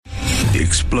the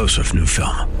explosive new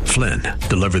film, Flynn,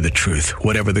 Deliver the Truth,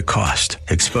 Whatever the Cost,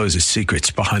 exposes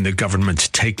secrets behind the government's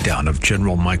takedown of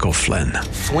General Michael Flynn.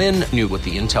 Flynn knew what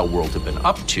the intel world had been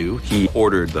up to. He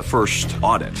ordered the first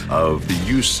audit of the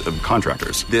use of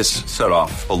contractors. This set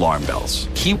off alarm bells.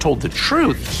 He told the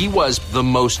truth. He was the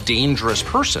most dangerous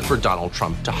person for Donald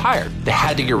Trump to hire. They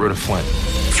had to get rid of Flynn.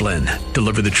 Flynn,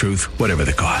 Deliver the Truth, Whatever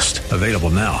the Cost. Available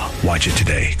now. Watch it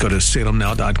today. Go to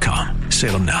salemnow.com.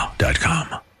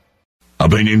 salemnow.com.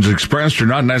 Opinions expressed are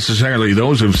not necessarily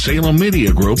those of Salem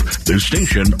Media Group, the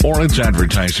station, or its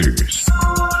advertisers.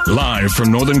 Live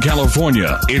from Northern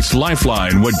California, it's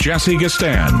Lifeline with Jesse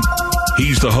Gastan.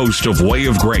 He's the host of Way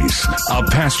of Grace, a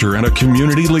pastor and a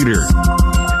community leader.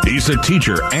 He's a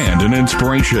teacher and an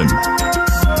inspiration.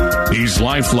 He's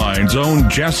Lifeline's own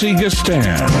Jesse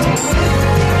Gastan.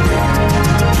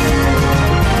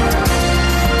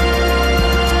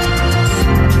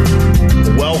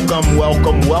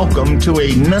 Welcome to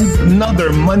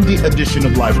another Monday edition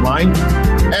of Lifeline.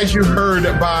 As you heard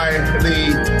by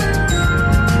the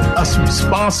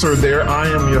sponsor there, I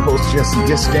am your host, Jesse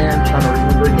Gastan, trying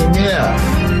to remember him.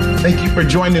 Yeah. Thank you for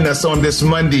joining us on this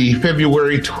Monday,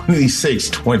 February 26,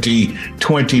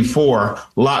 2024.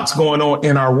 Lots going on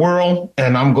in our world,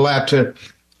 and I'm glad to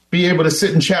be able to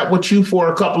sit and chat with you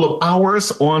for a couple of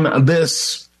hours on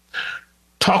this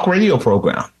talk radio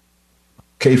program.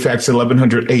 KFAX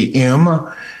 1100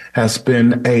 AM has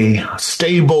been a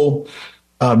stable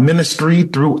ministry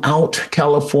throughout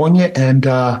California, and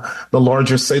the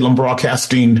largest Salem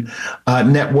Broadcasting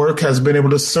Network has been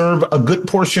able to serve a good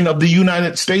portion of the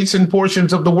United States and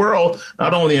portions of the world,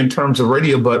 not only in terms of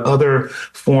radio, but other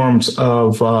forms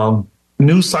of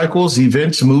news cycles,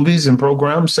 events, movies, and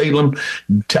programs.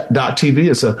 Salem.tv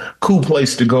is a cool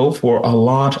place to go for a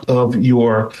lot of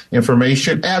your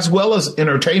information, as well as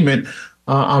entertainment,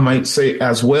 I might say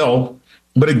as well.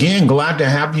 But again, glad to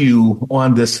have you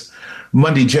on this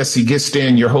Monday. Jesse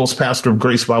Gastan, your host, pastor of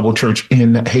Grace Bible Church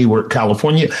in Hayward,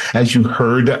 California. As you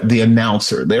heard the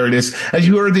announcer, there it is. As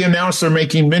you heard the announcer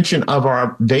making mention of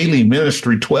our daily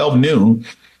ministry, 12 noon,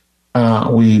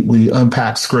 we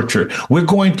unpack scripture. We're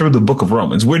going through the book of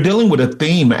Romans. We're dealing with a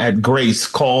theme at Grace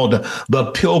called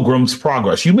the Pilgrim's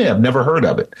Progress. You may have never heard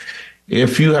of it.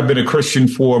 If you have been a Christian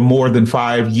for more than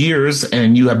 5 years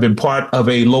and you have been part of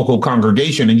a local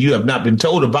congregation and you have not been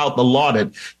told about the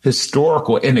lauded,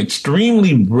 historical, and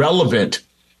extremely relevant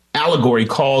allegory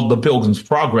called The Pilgrim's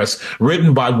Progress,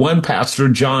 written by one pastor,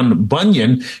 John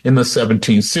Bunyan, in the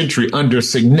 17th century under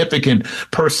significant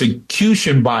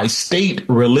persecution by state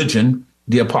religion,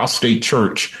 the apostate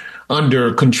church,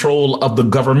 under control of the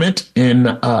government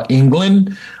in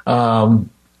England.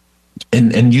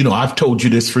 And you know, I've told you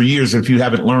this for years. If you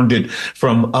haven't learned it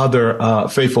from other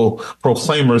faithful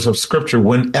proclaimers of Scripture,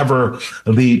 whenever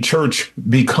the church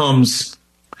becomes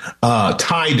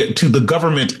tied to the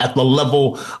government at the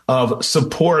level of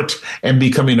support and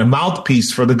becoming a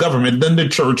mouthpiece for the government, then the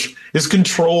church is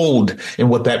controlled. And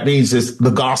what that means is the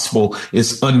gospel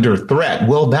is under threat.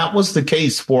 Well, that was the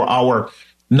case for our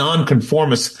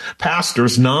nonconformist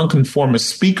pastors, nonconformist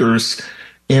speakers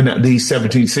in the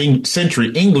 17th century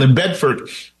England. Bedford,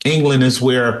 England is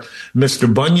where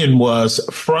Mr. Bunyan was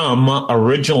from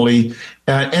originally,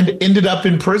 and ended up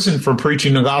in prison for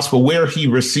preaching the gospel, where he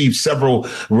received several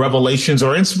revelations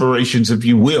or inspirations, if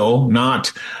you will,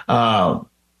 not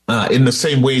in the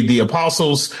same way the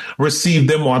apostles received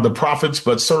them or the prophets,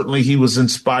 but certainly he was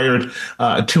inspired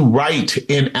to write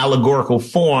in allegorical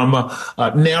form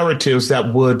narratives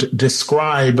that would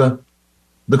describe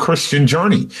the Christian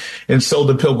journey. And so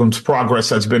the Pilgrim's Progress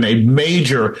has been a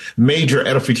major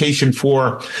edification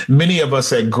for many of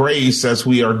us at Grace as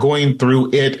we are going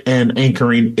through it and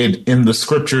anchoring it in the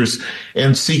scriptures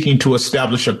and seeking to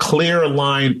establish a clear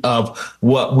line of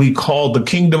what we call the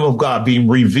kingdom of God being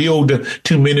revealed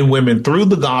to men and women through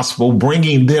the gospel,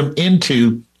 bringing them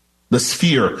into the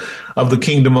sphere of the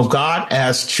kingdom of God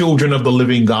as children of the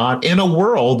living God in a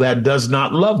world that does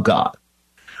not love God.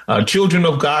 Children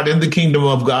of God in the kingdom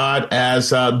of God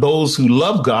as those who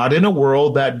love God in a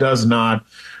world that does not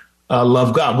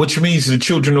love God, which means the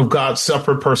children of God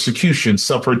suffer persecution,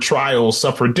 suffer trials,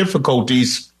 suffer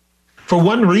difficulties for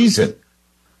one reason: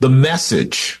 the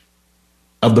message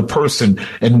of the person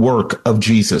and work of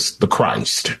Jesus the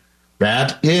Christ.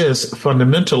 That is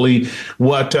fundamentally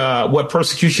what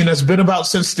persecution has been about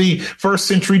since the first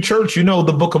century church. You know,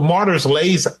 the Book of Martyrs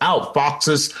lays out,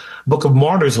 Fox's Book of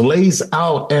Martyrs lays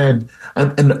out and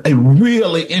a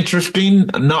really interesting,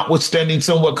 notwithstanding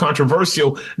somewhat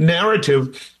controversial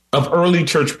narrative of early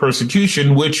church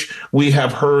persecution, which we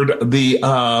have heard the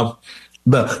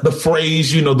the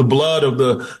phrase, the blood of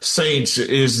the saints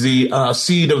is the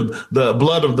seed of the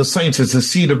blood of the saints is the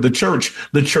seed of the church.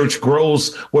 The church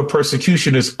grows where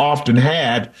persecution is often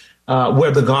had,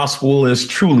 where the gospel is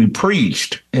truly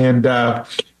preached. And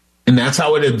that's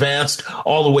how it advanced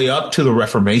all the way up to the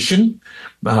Reformation.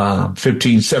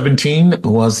 1517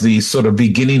 was the sort of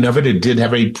beginning of it. It did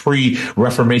have a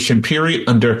pre-Reformation period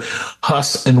under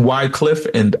Huss and Wycliffe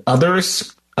and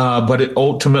others. But it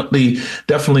ultimately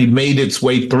definitely made its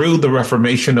way through the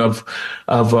Reformation of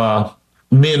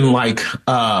men like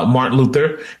Martin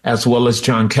Luther, as well as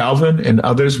John Calvin and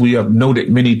others. We have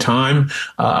noted many times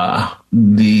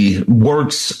the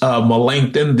works of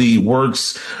Melanchthon, the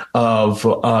works of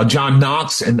John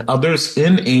Knox and others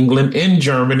in England, in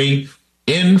Germany,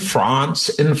 in France,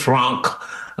 in Franck,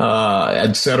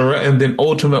 etc. And then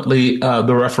ultimately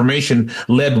the Reformation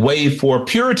led way for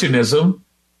Puritanism,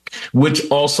 which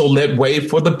also led way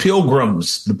for the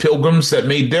pilgrims that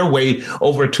made their way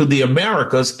over to the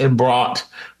Americas and brought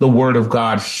the word of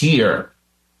God here.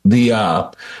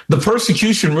 The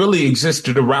persecution really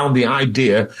existed around the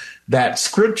idea that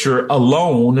scripture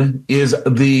alone is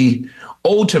the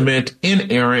ultimate,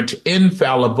 inerrant,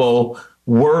 infallible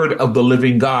word of the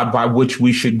living God by which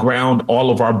we should ground all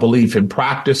of our belief and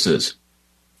practices,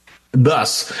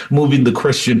 thus moving the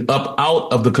Christian up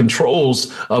out of the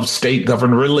controls of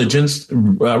state-governed religions,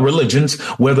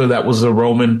 whether that was the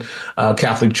Roman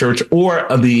Catholic Church or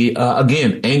the,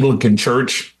 again, Anglican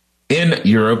Church in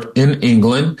Europe, in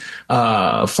England,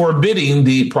 forbidding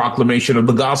the proclamation of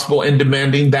the gospel and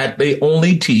demanding that they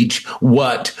only teach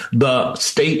what the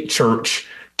state church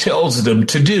tells them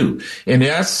to do. And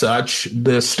as such,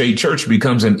 the state church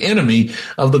becomes an enemy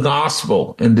of the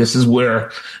gospel. And this is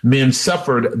where men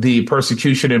suffered the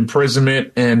persecution,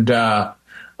 imprisonment, and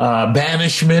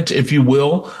banishment, if you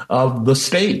will, of the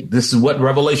state. This is what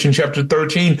Revelation chapter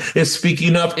 13 is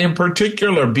speaking of in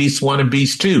particular, Beast 1 and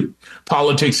Beast 2.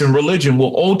 Politics and religion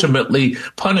will ultimately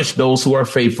punish those who are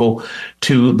faithful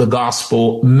to the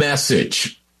gospel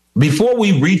message. Before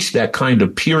we reach that kind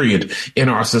of period in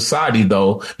our society,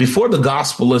 though, before the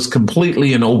gospel is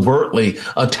completely and overtly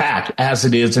attacked, as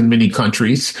it is in many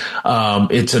countries,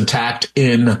 it's attacked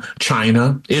in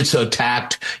China, it's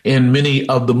attacked in many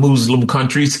of the Muslim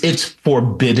countries, it's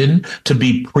forbidden to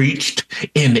be preached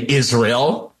in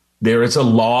Israel. There is a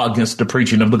law against the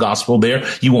preaching of the gospel there.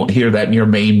 You won't hear that in your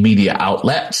main media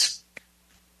outlets.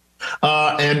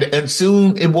 And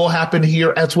soon it will happen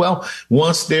here as well.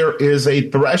 Once there is a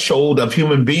threshold of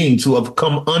human beings who have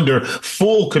come under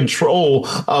full control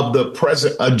of the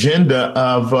present agenda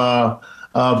of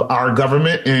our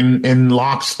government in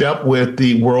lockstep with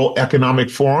the World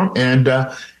Economic Forum and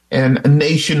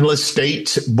nationless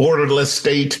state, borderless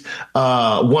state,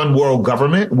 one world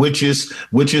government, which is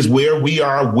where we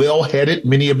are well headed.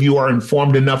 Many of you are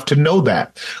informed enough to know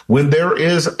that when there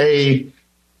is a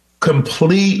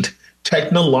complete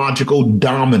technological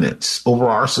dominance over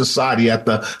our society at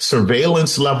the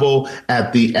surveillance level,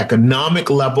 at the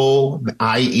economic level,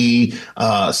 i.e.,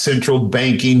 central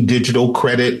banking, digital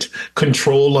credit,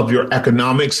 control of your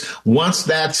economics. Once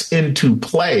that's into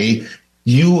play,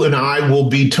 you and I will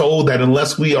be told that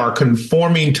unless we are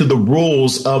conforming to the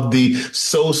rules of the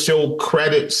social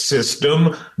credit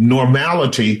system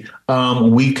normality,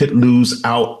 we could lose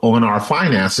out on our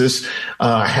finances,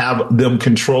 have them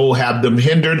control, have them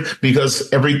hindered, because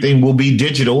everything will be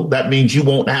digital. That means you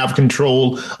won't have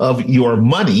control of your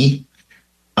money.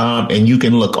 And you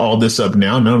can look all this up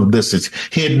now. None of this is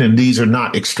hidden, and these are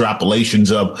not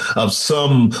extrapolations of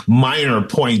some minor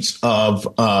points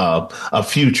of a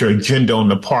future agenda on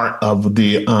the part of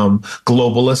the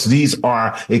globalists. These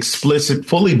are explicit,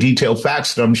 fully detailed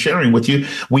facts that I'm sharing with you.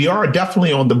 We are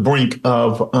definitely on the brink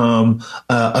of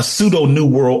a pseudo new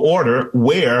world order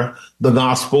where the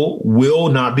gospel will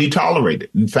not be tolerated.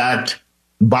 In fact,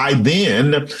 by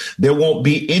then, there won't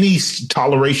be any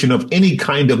toleration of any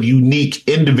kind of unique,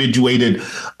 individuated,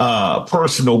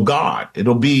 personal God.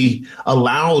 It'll be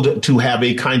allowed to have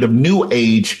a kind of new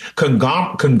age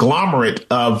conglomerate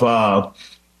of a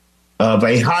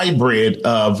hybrid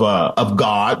of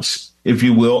gods, if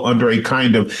you will, under a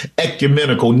kind of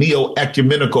ecumenical,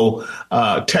 neo-ecumenical,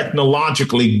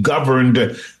 technologically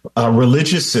governed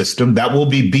religious system that will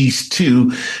be Beast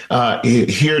 2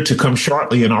 here to come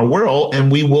shortly in our world,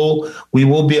 and we will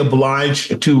be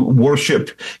obliged to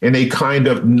worship in a kind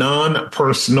of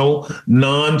non-personal,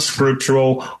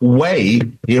 non-scriptural way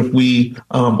if we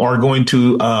are going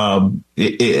to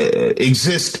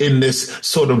exist in this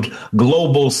sort of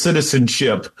global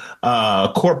citizenship,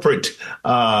 corporate,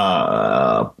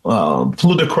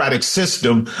 plutocratic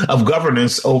system of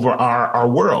governance over our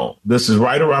world. This is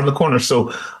right around the corner.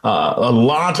 So a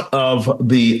lot of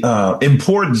the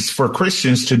importance for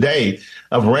Christians today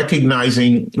of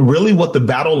recognizing really what the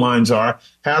battle lines are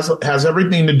has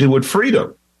everything to do with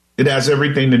freedom. It has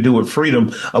everything to do with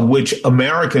freedom, of which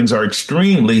Americans are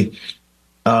extremely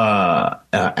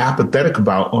apathetic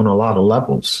about on a lot of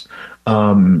levels.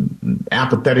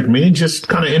 Apathetic meaning just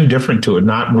kind of indifferent to it,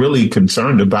 not really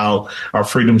concerned about our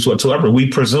freedoms whatsoever. We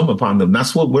presume upon them.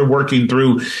 That's what we're working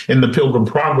through in the Pilgrim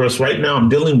Progress. Right now, I'm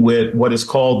dealing with what is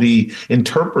called the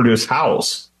Interpreter's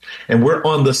House. And we're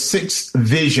on the sixth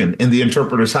vision in the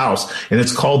Interpreter's House, and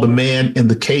it's called The Man in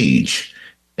the Cage.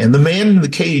 And the man in the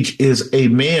cage is a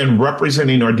man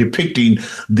representing or depicting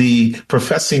the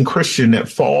professing Christian that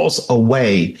falls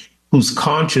away, whose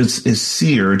conscience is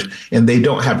seared, and they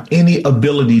don't have any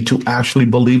ability to actually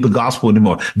believe the gospel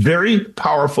anymore. Very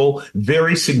powerful,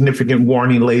 very significant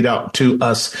warning laid out to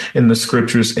us in the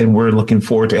scriptures, and we're looking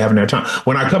forward to having that time.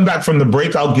 When I come back from the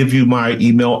break, I'll give you my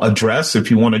email address if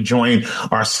you want to join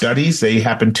our studies. They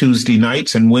happen Tuesday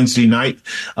nights and Wednesday night,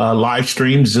 live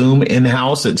stream, Zoom,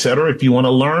 in-house, etc. If you want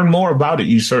to learn more about it,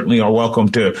 you certainly are welcome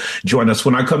to join us.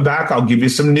 When I come back, I'll give you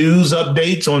some news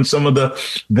updates on some of the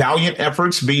valiant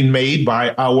efforts being made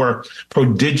by our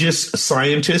prodigious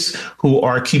scientists who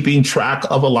are keeping track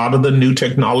of a lot of the new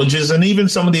technologies and even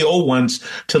some of the old ones,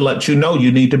 to let you know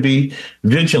you need to be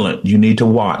vigilant. You need to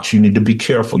watch. You need to be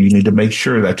careful. You need to make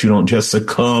sure that you don't just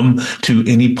succumb to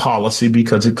any policy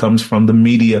because it comes from the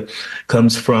media,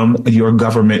 comes from your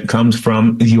government, comes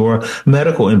from your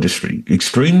medical industry.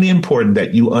 Extremely important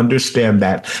that you understand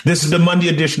that. This is the Monday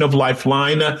edition of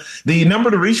Lifeline. The number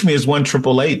to reach me is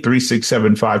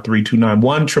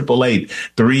 1-888-367-5329,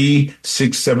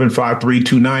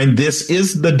 1-888-367-5329. This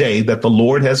is the day that the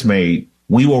Lord has made.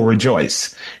 We will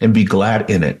rejoice and be glad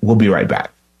in it. We'll be right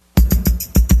back.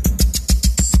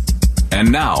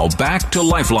 And now back to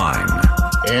Lifeline.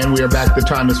 And we are back. The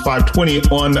time is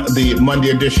 5:20 on the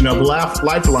Monday edition of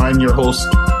Lifeline. Your host,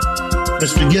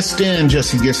 Mr. Gistan,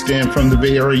 Jesse Gistan from the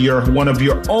Bay Area. You're one of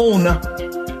your own,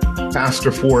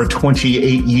 pastor for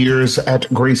 28 years at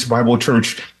Grace Bible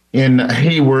Church in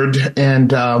Hayward,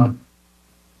 and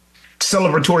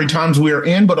celebratory times we are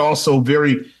in, but also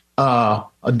very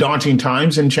daunting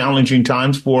times and challenging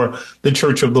times for the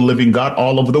Church of the Living God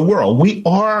all over the world. We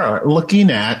are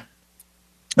looking at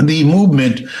the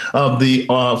movement of the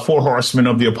four horsemen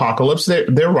of the apocalypse.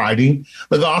 They're riding.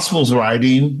 The gospel's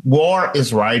riding. War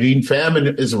is riding.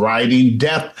 Famine is riding.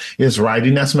 Death is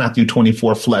riding. That's Matthew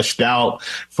 24 fleshed out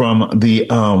from the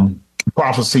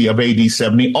prophecy of AD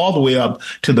 70 all the way up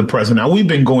to the present. Now, we've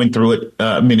been going through it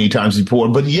many times before,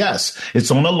 but yes,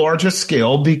 it's on a larger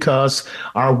scale because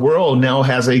our world now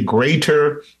has a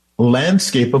greater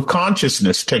landscape of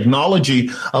consciousness. Technology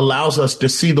allows us to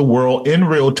see the world in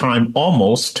real time,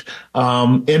 almost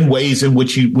in ways in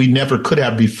which we never could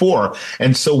have before.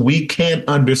 And so we can't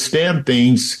understand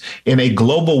things in a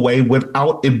global way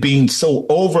without it being so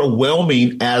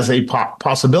overwhelming as a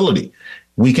possibility.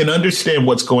 We can understand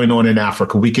what's going on in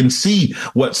Africa. We can see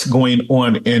what's going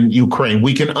on in Ukraine.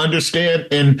 We can understand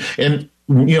and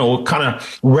kind of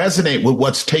resonate with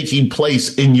what's taking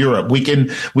place in Europe. We can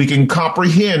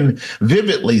comprehend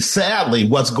vividly, sadly,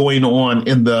 what's going on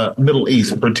in the Middle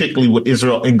East, particularly with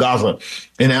Israel and Gaza,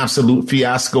 an absolute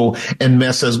fiasco and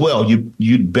mess as well.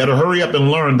 You better hurry up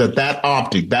and learn that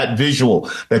optic, that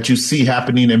visual that you see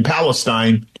happening in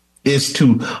Palestine is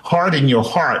to harden your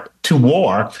heart to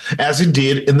war, as it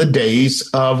did in the days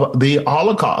of the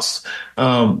Holocaust.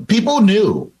 People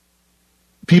knew.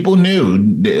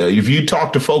 If you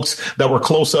talk to folks that were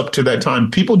close up to that time,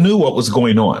 people knew what was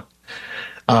going on.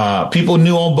 People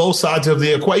knew on both sides of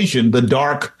the equation, the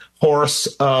dark horse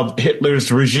of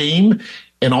Hitler's regime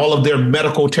and all of their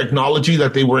medical technology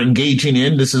that they were engaging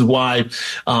in. This is why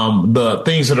the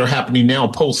things that are happening now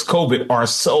post-COVID are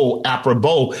so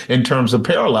apropos in terms of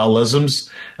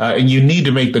parallelisms. And you need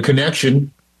to make the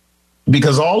connection,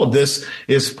 because all of this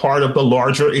is part of the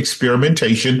larger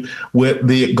experimentation with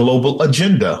the global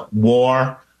agenda: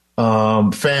 war,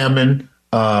 famine,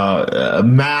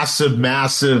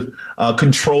 massive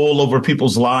control over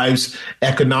people's lives,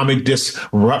 economic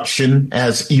disruption,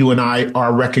 as you and I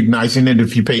are recognizing. And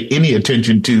if you pay any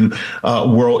attention to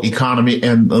world economy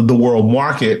and the world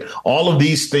market, all of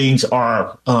these things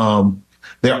are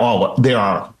they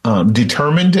are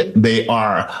determined, they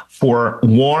are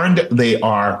forewarned, they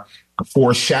are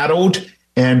foreshadowed,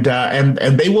 and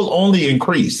they will only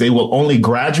increase. They will only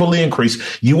gradually increase.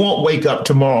 You won't wake up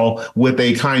tomorrow with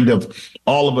a kind of,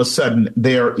 all of a sudden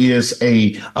there is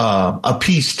a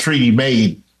peace treaty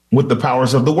made with the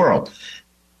powers of the world.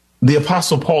 the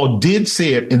Apostle Paul did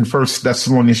say it in 1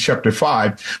 Thessalonians chapter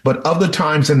 5, but of the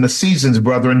times and the seasons,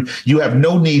 brethren, you have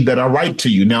no need that I write to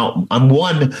you. Now, I'm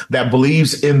one that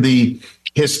believes in the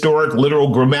historic, literal,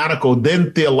 grammatical,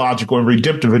 then theological and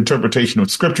redemptive interpretation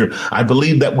of Scripture. I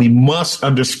believe that we must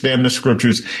understand the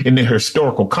Scriptures in their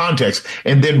historical context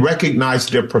and then recognize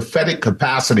their prophetic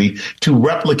capacity to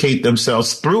replicate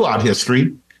themselves throughout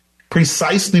history,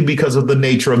 precisely because of the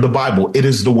nature of the Bible. It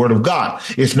is the Word of God.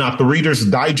 It's not the Reader's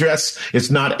Digest.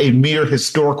 It's not a mere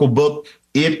historical book.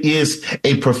 It is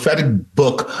a prophetic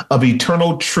book of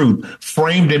eternal truth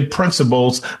framed in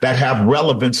principles that have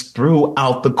relevance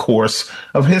throughout the course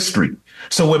of history.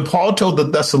 So when Paul told the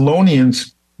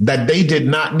Thessalonians that they did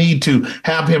not need to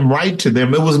have him write to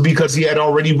them, it was because he had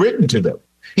already written to them.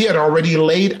 He had already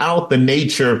laid out the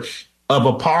nature of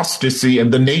apostasy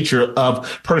and the nature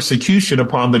of persecution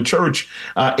upon the church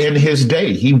in his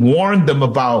day. He warned them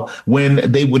about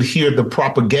when they would hear the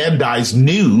propagandized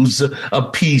news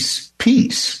of peace.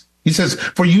 He says,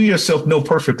 for you yourself know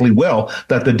perfectly well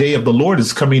that the day of the Lord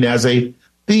is coming as a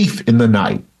thief in the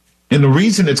night. And the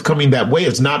reason it's coming that way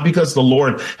is not because the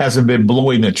Lord hasn't been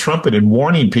blowing a trumpet and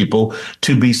warning people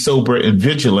to be sober and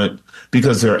vigilant,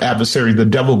 because their adversary, the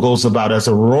devil, goes about as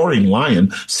a roaring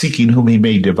lion, seeking whom he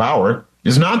may devour.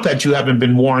 It's not that you haven't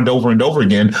been warned over and over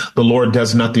again. The Lord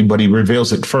does nothing, but he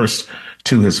reveals it first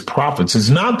to his prophets. It's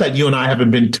not that you and I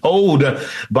haven't been told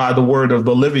by the word of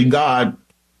the living God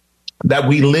that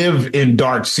we live in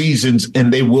dark seasons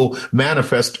and they will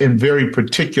manifest in very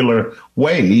particular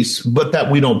ways, but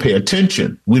that we don't pay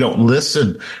attention. We don't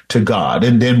listen to God.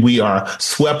 And then we are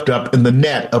swept up in the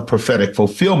net of prophetic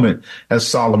fulfillment, as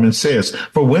Solomon says.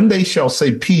 For when they shall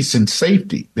say peace and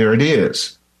safety, there it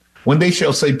is. When they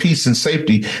shall say peace and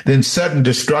safety, then sudden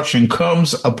destruction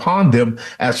comes upon them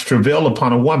as travail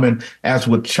upon a woman, as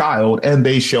with child, and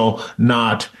they shall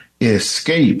not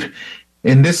escape.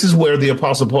 And this is where the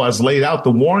Apostle Paul has laid out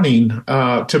the warning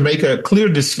to make a clear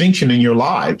distinction in your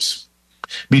lives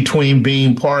between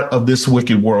being part of this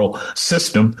wicked world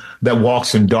system that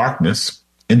walks in darkness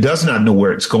and does not know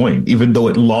where it's going, even though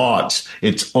it lauds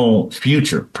its own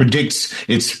future, predicts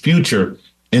its future,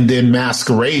 and then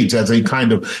masquerades as a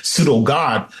kind of pseudo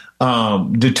God,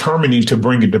 determining to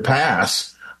bring it to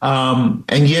pass.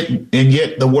 And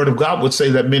yet the word of God would say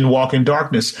that men walk in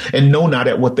darkness and know not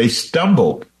at what they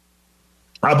stumble.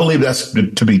 I believe that's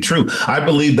to be true. I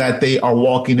believe that they are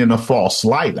walking in a false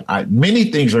light. Many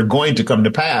things are going to come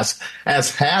to pass,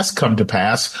 as has come to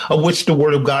pass, of which the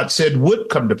word of God said would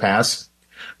come to pass.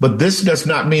 But this does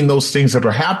not mean those things that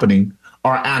are happening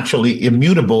are actually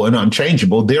immutable and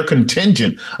unchangeable. They're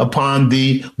contingent upon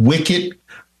the wicked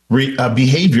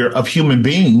behavior of human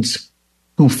beings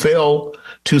who fail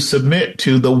to submit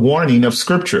to the warning of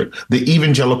Scripture, the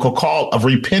evangelical call of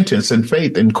repentance and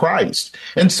faith in Christ,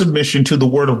 and submission to the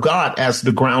Word of God as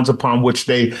the grounds upon which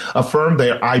they affirm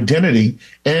their identity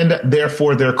and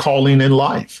therefore their calling in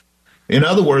life. In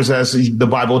other words, as the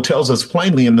Bible tells us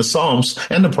plainly in the Psalms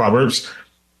and the Proverbs,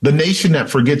 the nation that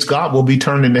forgets God will be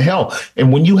turned into hell.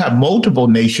 And when you have multiple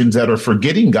nations that are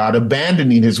forgetting God,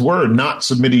 abandoning his word, not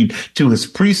submitting to his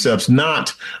precepts,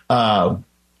 not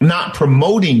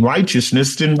promoting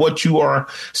righteousness, then what you are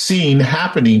seeing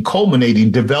happening,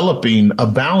 culminating, developing,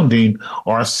 abounding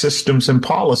are systems and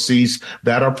policies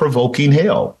that are provoking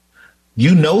hell.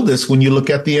 You know this when you look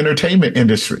at the entertainment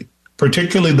industry,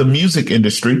 particularly the music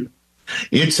industry.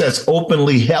 It's as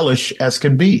openly hellish as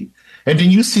can be. And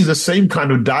then you see the same kind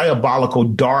of diabolical,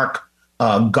 dark,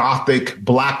 Gothic,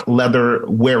 black leather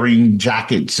wearing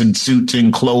jackets and suits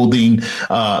and clothing,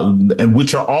 and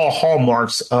which are all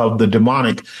hallmarks of the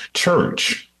demonic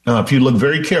church. If you look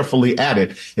very carefully at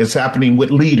it, it's happening with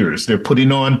leaders. They're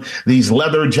putting on these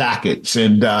leather jackets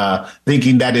and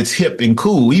thinking that it's hip and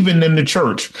cool, even in the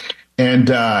church. And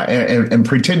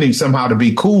pretending somehow to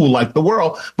be cool like the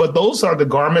world. But those are the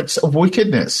garments of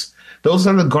wickedness. Those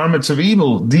are the garments of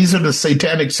evil. These are the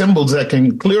satanic symbols that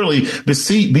can clearly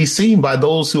be seen by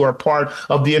those who are part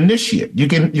of the initiate. You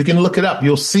can look it up.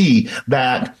 You'll see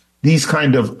that these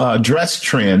kind of dress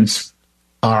trends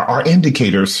are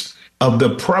indicators of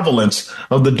the prevalence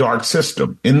of the dark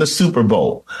system. In the Super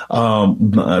Bowl,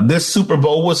 this Super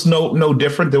Bowl was no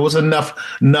different. There was enough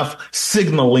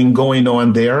signaling going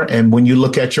on there. And when you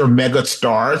look at your mega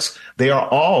stars, they are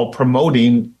all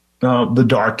promoting the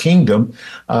dark kingdom.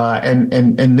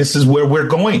 And this is where we're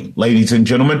going, ladies and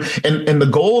gentlemen. And the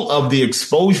goal of the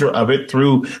exposure of it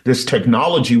through this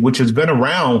technology, which has been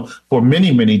around for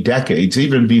many, many decades,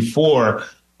 even before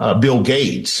Bill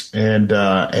Gates and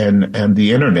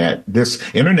the internet. This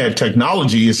internet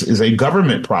technology is a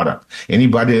government product.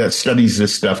 Anybody that studies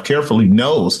this stuff carefully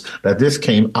knows that this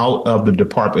came out of the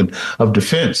Department of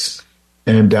Defense.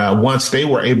 And once they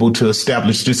were able to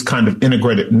establish this kind of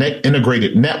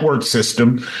integrated network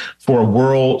system for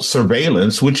world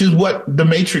surveillance, which is what The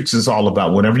Matrix is all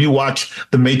about. Whenever you watch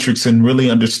The Matrix and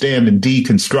really understand and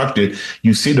deconstruct it,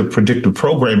 you see the predictive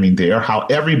programming there, how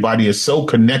everybody is so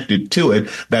connected to it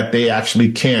that they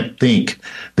actually can't think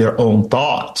their own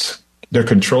thoughts. They're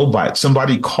controlled by it.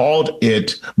 Somebody called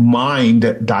it mind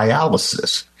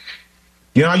dialysis.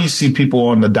 You know how you see people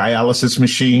on the dialysis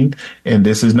machine, and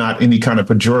this is not any kind of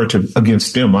pejorative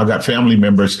against them. I got family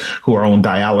members who are on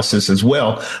dialysis as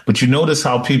well. But you notice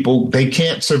how people, they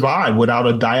can't survive without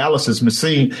a dialysis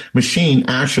machine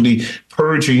actually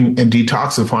purging and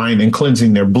detoxifying and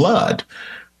cleansing their blood.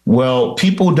 Well,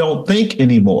 people don't think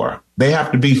anymore. They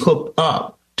have to be hooked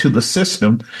up to the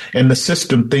system, and the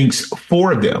system thinks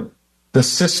for them. The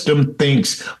system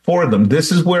thinks for them.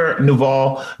 This is where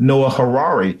Yuval Noah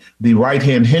Harari, the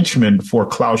right-hand henchman for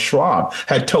Klaus Schwab,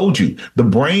 had told you the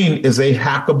brain is a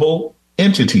hackable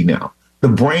entity now. The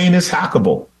brain is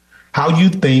hackable. How you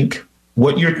think,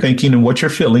 what you're thinking, and what you're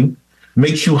feeling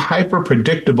makes you hyper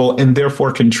predictable and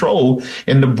therefore controlled.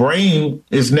 And the brain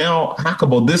is now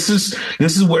hackable. This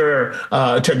is where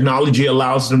technology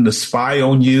allows them to spy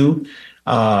on you,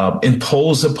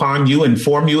 impose upon you,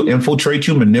 inform you, infiltrate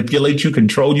you, manipulate you,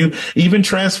 control you, even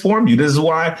transform you. This is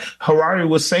why Harari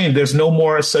was saying there's no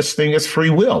more such thing as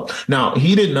free will. Now,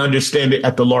 he didn't understand it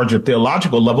at the larger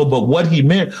theological level, but what he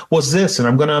meant was this, and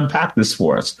I'm going to unpack this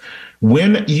for us.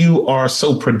 When you are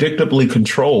so predictably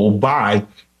controlled by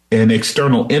an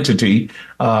external entity,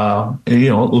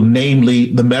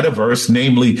 namely the metaverse,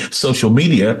 namely social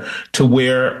media, to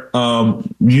where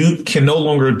you can no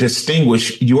longer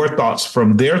distinguish your thoughts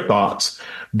from their thoughts,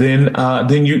 then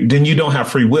you don't have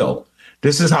free will.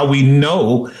 This is how we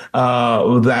know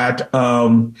that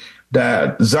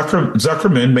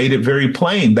Zuckerman made it very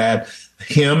plain that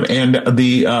him and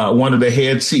the one of the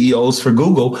head CEOs for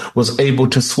Google was able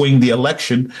to swing the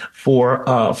election for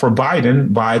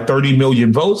Biden by 30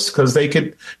 million votes because they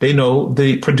know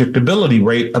the predictability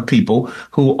rate of people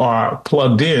who are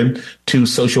plugged in to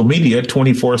social media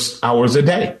 24 hours a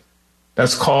day.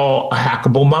 That's called a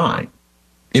hackable mind.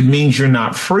 It means you're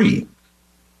not free.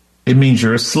 It means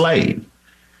you're a slave.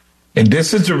 And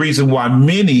this is the reason why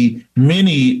many,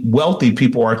 many wealthy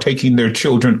people are taking their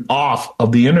children off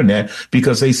of the internet,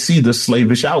 because they see the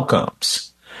slavish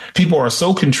outcomes. People are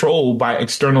so controlled by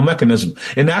external mechanisms.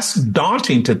 And that's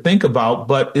daunting to think about,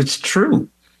 but it's true.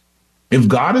 If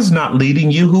God is not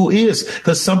leading you, who is?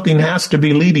 Because something has to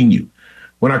be leading you.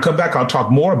 When I come back, I'll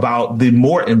talk more about the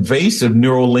more invasive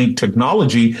Neuralink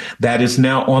technology that is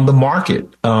now on the market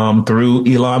through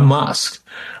Elon Musk.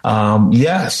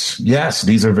 Yes,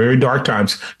 these are very dark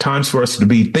times for us to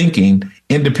be thinking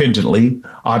independently,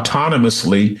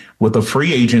 autonomously, with a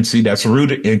free agency that's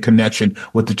rooted in connection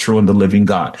with the true and the living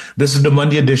God. This is the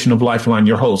Monday edition of Lifeline,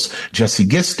 your host, Jesse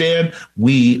Gistan.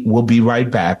 We will be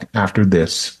right back after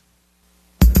this.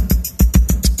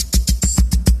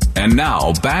 And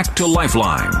now back to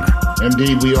Lifeline.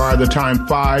 Indeed, we are. The time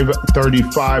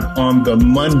 5:35 on the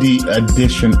Monday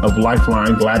edition of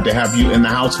Lifeline. Glad to have you in the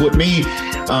house with me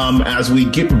as we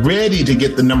get ready to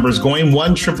get the numbers going.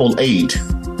 1-888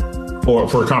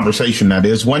 for a conversation, that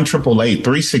is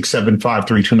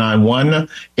 1-888-367-5329,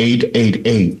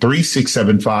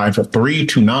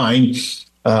 1-888-367-5329.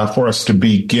 For us to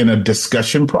begin a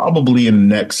discussion, probably in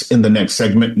the next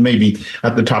segment, maybe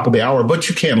at the top of the hour. But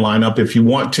you can line up if you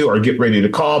want to, or get ready to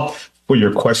call for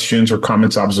your questions or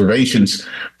comments, observations.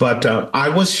 But I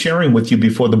was sharing with you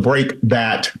before the break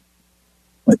that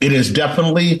it is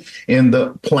definitely in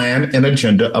the plan and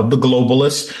agenda of the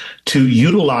globalists to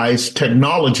utilize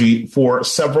technology for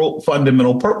several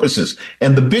fundamental purposes.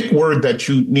 And the big word that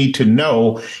you need to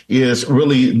know is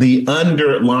really the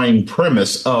underlying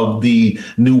premise of the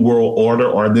New World Order,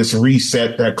 or this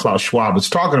reset that Klaus Schwab is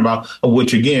talking about, of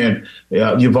which, again,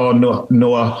 Yuval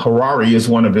Noah Harari is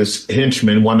one of his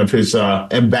henchmen, one of his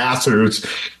ambassadors,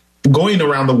 going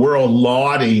around the world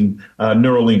lauding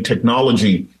Neuralink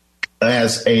technology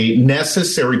as a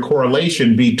necessary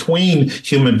correlation between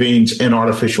human beings and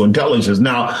artificial intelligence.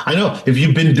 Now, I know if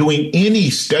you've been doing any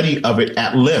study of it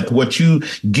at length, what you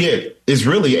get is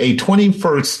really a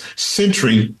 21st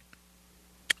century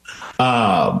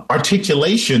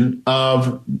articulation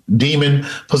of demon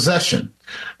possession.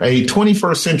 A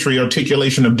 21st century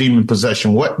articulation of demon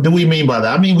possession. What do we mean by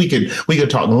that? I mean, we could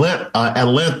talk at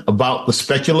length about the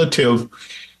speculative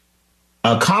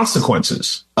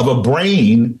consequences of a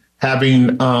brain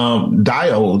having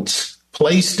diodes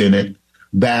placed in it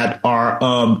that are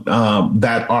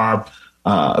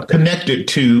connected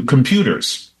to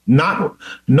computers.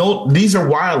 These are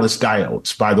wireless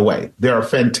diodes, by the way. There are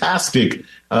fantastic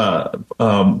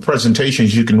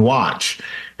presentations you can watch,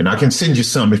 and I can send you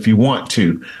some if you want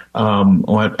to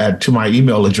to my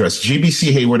email address,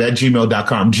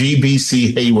 gbchayward@gmail.com,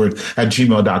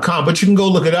 gbchayward@gmail.com. But you can go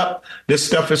look it up. This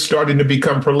stuff is starting to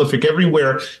become prolific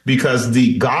everywhere because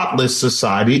the godless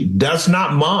society does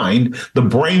not mind the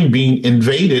brain being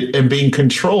invaded and being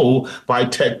controlled by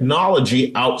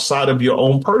technology outside of your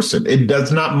own person. It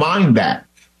does not mind that.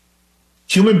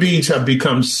 Human beings have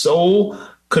become so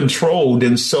controlled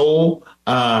and so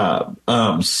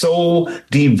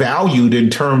devalued in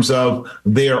terms of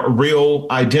their real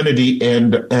identity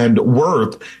and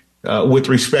worth with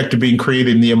respect to being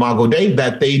created in the Imago Dei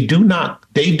that they do not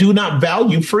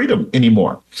value freedom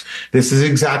anymore. This is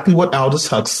exactly what Aldous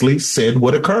Huxley said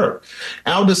would occur.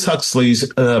 Aldous Huxley's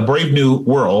Brave New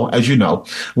World, as you know,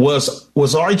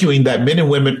 was arguing that men and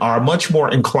women are much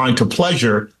more inclined to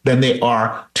pleasure than they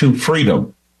are to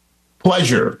freedom.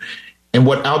 Pleasure. And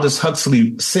what Aldous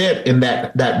Huxley said in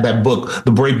that book,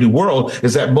 The Brave New World,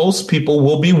 is that most people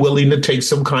will be willing to take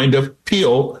some kind of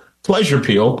pleasure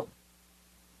pill,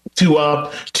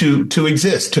 to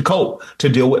exist, to cope, to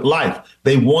deal with life.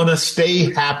 They want to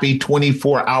stay happy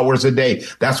 24 hours a day.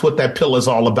 That's what that pill is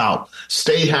all about.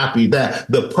 Stay happy.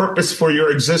 That the purpose for your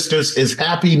existence is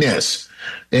happiness.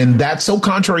 And that's so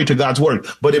contrary to God's word,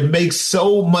 but it makes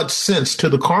so much sense to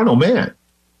the carnal man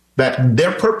that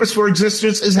their purpose for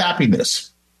existence is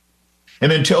happiness.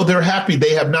 And until they're happy,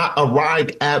 they have not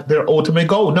arrived at their ultimate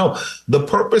goal. No, the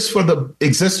purpose for the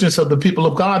existence of the people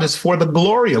of God is for the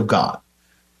glory of God.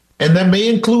 And that may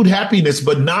include happiness,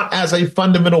 but not as a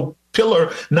fundamental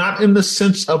pillar, not in the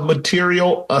sense of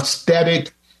material,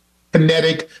 aesthetic,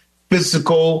 kinetic,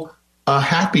 physical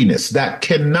happiness. That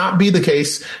cannot be the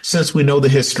case since we know the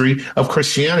history of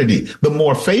Christianity. The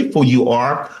more faithful you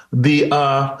are, the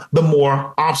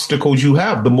more obstacles you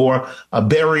have, the more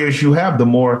barriers you have, the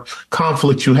more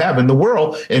conflict you have in the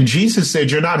world. And Jesus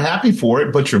said, you're not happy for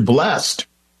it, but you're blessed.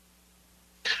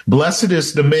 Blessed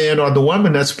is the man or the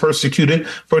woman that's persecuted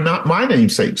for not my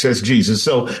name's sake, says Jesus.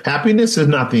 So happiness is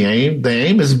not the aim. The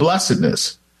aim is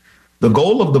blessedness. The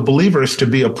goal of the believer is to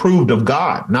be approved of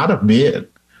God, not of men.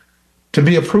 To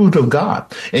be approved of God.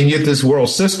 And yet this world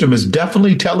system is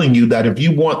definitely telling you that if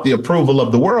you want the approval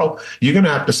of the world, you're going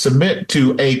to have to submit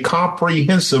to a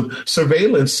comprehensive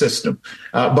surveillance system.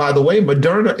 By the way,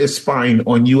 Moderna is spying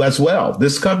on you as well.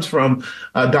 This comes from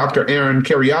Dr. Aaron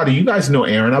Kheriaty. You guys know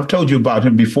Aaron. I've told you about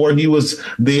him before. He was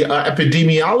the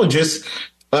epidemiologist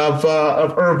of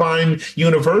Irvine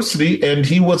University, and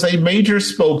he was a major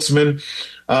spokesman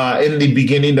in the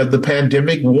beginning of the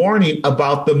pandemic, warning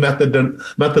about the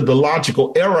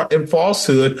methodological error and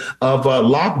falsehood of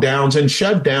lockdowns and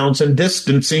shutdowns and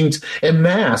distancings and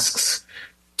masks.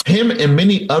 Him and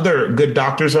many other good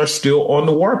doctors are still on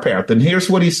the warpath. And here's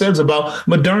what he says about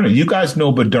Moderna. You guys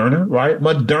know Moderna, right?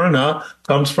 Moderna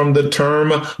comes from the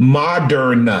term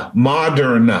Moderna.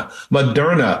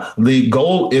 The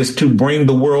goal is to bring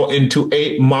the world into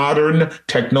a modern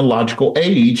technological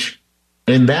age.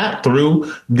 And that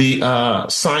through the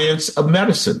science of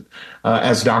medicine,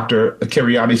 as Dr.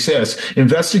 Kheriaty says.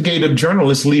 Investigative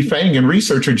journalist Lee Fang and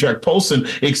researcher Jack Poulsen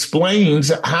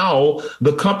explains how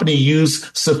the company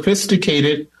used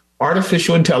sophisticated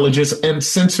artificial intelligence and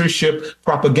censorship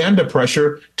propaganda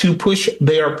pressure to push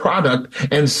their product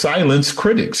and silence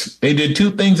critics. They did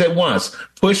two things at once,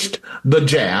 pushed the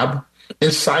jab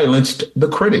and silenced the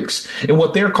critics. And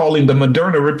what they're calling the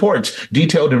Moderna reports,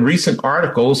 detailed in recent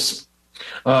articles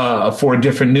for a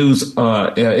different news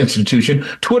institution,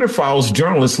 Twitter Files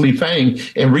journalist Lee Fang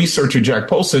and researcher Jack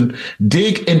Poulsen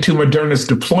dig into Moderna's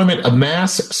deployment of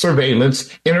mass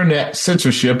surveillance, internet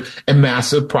censorship, and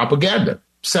massive propaganda.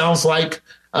 Sounds like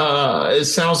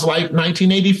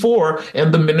 1984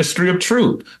 and the Ministry of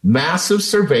Truth. Massive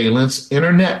surveillance,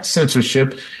 internet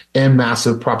censorship, and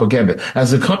massive propaganda.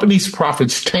 As the company's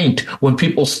profits tanked when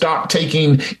people stopped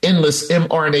taking endless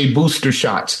mRNA booster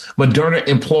shots, Moderna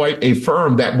employed a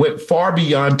firm that went far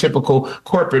beyond typical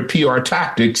corporate PR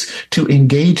tactics to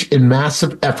engage in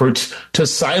massive efforts to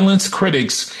silence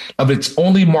critics of its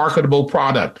only marketable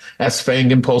product, as Fang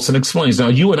and Poulsen explains. Now,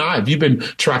 you and I, if you've been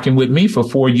tracking with me for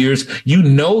 4 years, you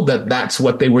know that that's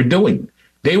what they were doing.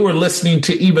 They were listening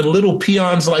to even little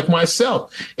peons like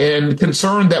myself and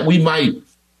concerned that we might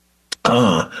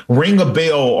ring a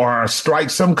bell or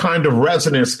strike some kind of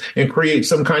resonance and create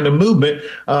some kind of movement.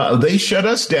 They shut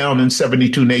us down in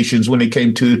 72 nations when it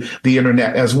came to the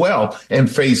internet as well, and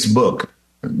Facebook.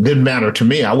 didn't matter to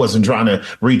me. I wasn't trying to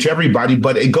reach everybody,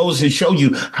 but it goes to show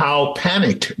you how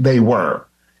panicked they were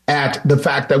at the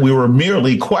fact that we were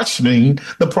merely questioning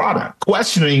the product,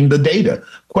 questioning the data,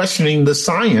 questioning the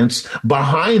science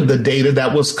behind the data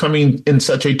that was coming in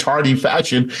such a tardy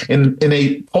fashion, in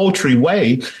a paltry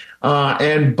way,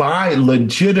 and by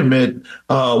legitimate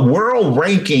world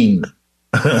ranking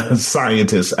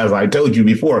scientists, as I told you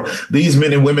before. These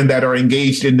men and women that are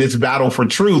engaged in this battle for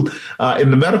truth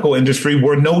in the medical industry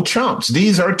were no chumps.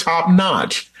 These are top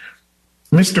notch.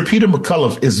 Mr. Peter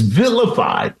McCullough is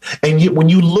vilified. And yet when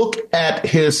you look at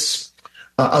his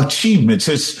achievements,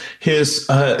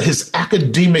 his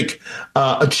academic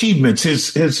achievements,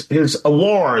 his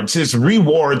awards, his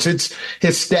rewards,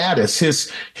 his status,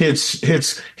 his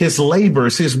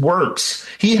labors, his works.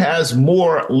 He has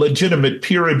more legitimate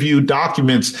peer-reviewed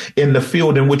documents in the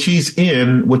field in which he's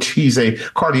a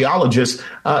cardiologist,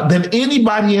 than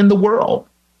anybody in the world.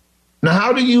 Now,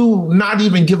 how do you not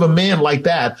even give a man like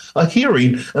that a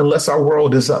hearing unless our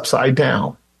world is upside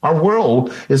down? Our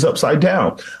world is upside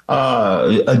down.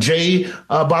 Jay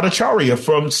Bhattacharya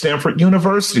from Stanford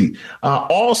University,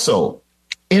 also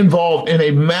involved in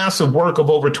a massive work of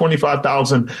over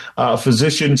 25,000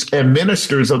 physicians and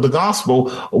ministers of the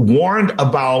gospel, warned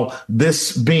about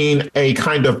this being a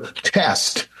kind of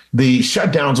test. The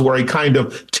shutdowns were a kind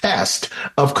of test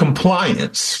of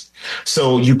compliance.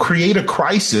 So you create a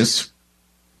crisis,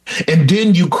 and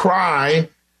then you cry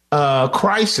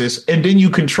crisis, and then you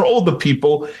control the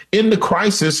people in the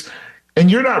crisis,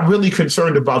 and you're not really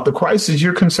concerned about the crisis.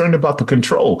 You're concerned about the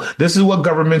control. This is what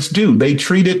governments do. They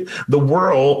treated the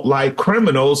world like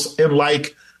criminals and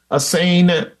like sane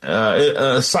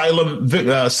asylum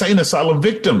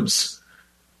victims.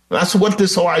 That's what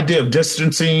this whole idea of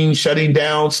distancing, shutting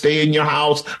down, stay in your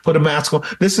house, put a mask on.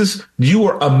 You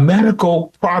are a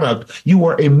medical product. You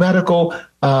are a medical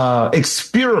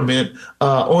experiment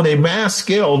on a mass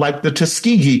scale, like the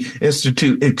Tuskegee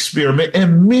Institute experiment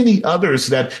and many others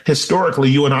that historically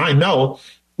you and I know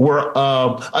were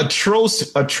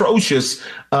atrocious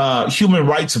human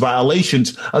rights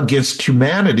violations against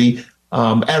humanity.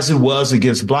 As it was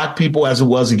against Black people, as it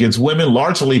was against women,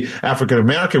 largely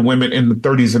African-American women in the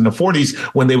 30s and the 40s,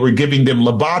 when they were giving them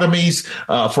lobotomies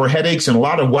for headaches. And a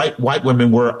lot of white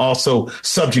women were also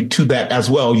subject to that as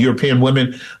well. European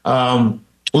women,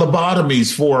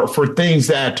 lobotomies for things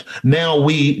that now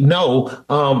we know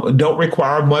don't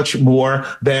require much more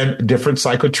than different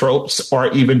psychotropes or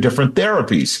even different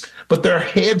therapies. But their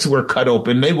heads were cut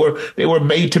open. They were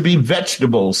made to be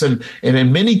vegetables. And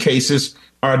in many cases,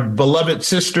 our beloved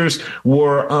sisters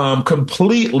were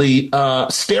completely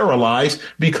sterilized,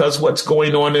 because what's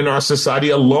going on in our society,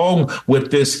 along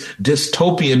with this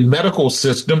dystopian medical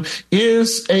system,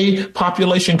 is a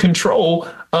population control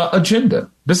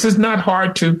agenda. This is not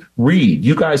hard to read.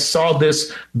 You guys saw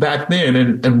this back then,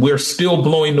 and we're still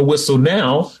blowing the whistle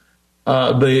now.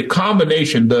 The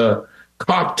combination, the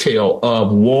cocktail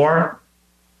of war,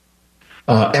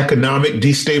 economic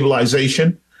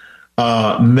destabilization,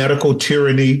 medical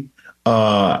tyranny,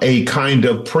 a kind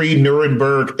of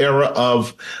pre-Nuremberg era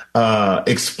of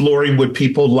exploring with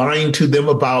people, lying to them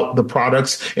about the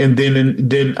products, and then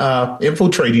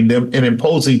infiltrating them and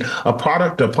imposing a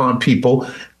product upon people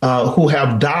who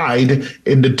have died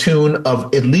in the tune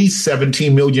of at least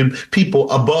 17 million people,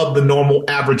 above the normal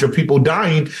average of people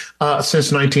dying since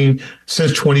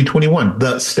 2021.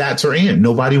 The stats are in.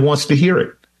 Nobody wants to hear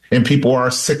it. And people are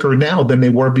sicker now than they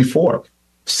were before.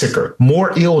 Sicker,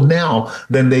 more ill now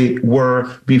than they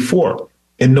were before.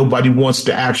 And nobody wants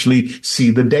to actually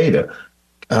see the data.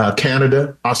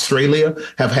 Canada, Australia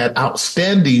have had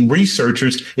outstanding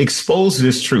researchers expose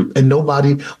this truth, and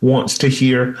nobody wants to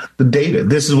hear the data.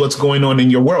 This is what's going on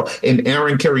in your world. And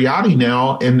Aaron Kheriaty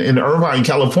now in Irvine,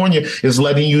 California, is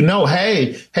letting you know,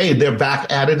 hey, they're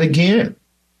back at it again.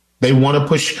 They want to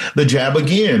push the jab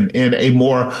again in a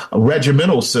more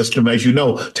regimental system, as you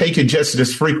know. Take it just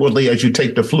as frequently as you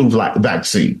take the flu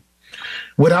vaccine,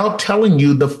 without telling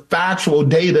you the factual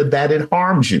data that it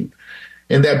harms you.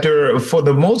 And that for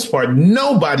the most part,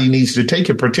 nobody needs to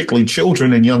take it, particularly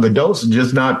children and young adults,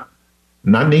 just not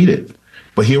needed.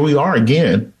 But here we are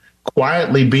again,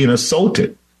 quietly being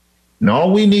assaulted. And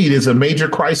all we need is a major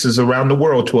crisis around the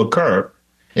world to occur,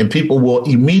 and people will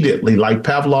immediately, like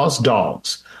Pavlov's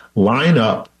dogs, line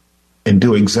up and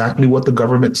do exactly what the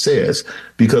government says,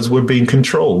 because we're being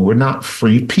controlled. We're not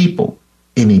free people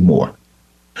anymore.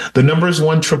 The number is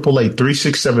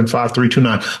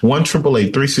 1-888-367-5329,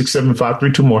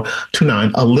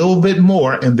 1-888-367-5329. A little bit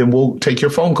more, and then we'll take your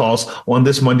phone calls on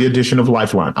this Monday edition of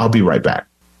Lifeline. I'll be right back.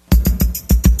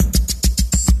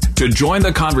 To join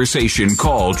the conversation,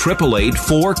 call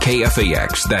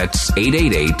 888-4KFAX. That's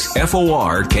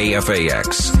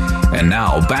 888-FOR-KFAX. And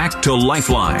now back to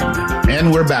Lifeline.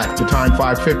 And we're back to time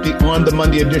 5:50 on the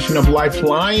Monday edition of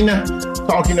Lifeline,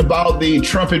 talking about the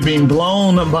trumpet being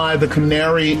blown by the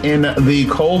canary in the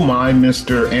coal mine,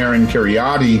 Mr. Aaron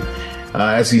Kheriaty,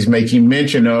 as he's making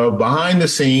mention of behind the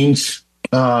scenes,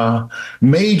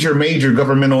 major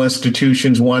governmental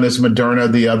institutions. One is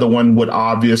Moderna. The other one would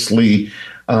obviously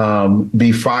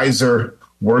be Pfizer,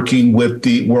 working with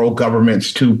the world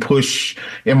governments to push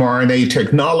mRNA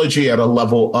technology at a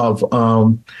level of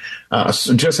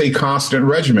just a constant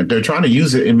regimen. They're trying to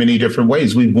use it in many different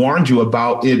ways. We warned you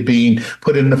about it being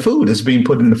put in the food. It's being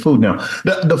put in the food now.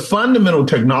 The fundamental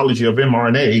technology of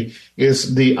mRNA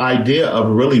is the idea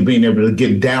of really being able to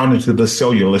get down into the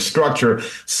cellular structure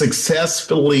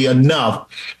successfully enough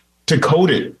to code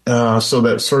it so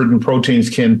that certain proteins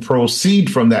can proceed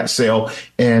from that cell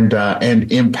and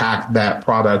impact that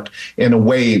product in a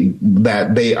way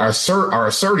that they are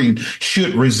asserting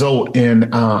should result in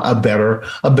a better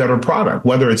product,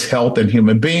 whether it's health in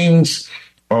human beings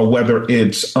or whether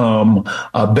it's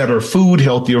a better food,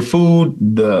 healthier food.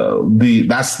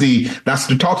 That's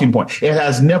the talking point. It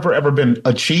has never ever been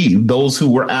achieved. Those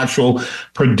who were actual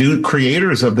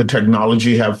creators of the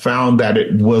technology have found that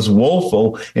it was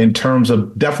woeful in terms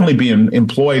of definitely being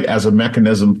employed as a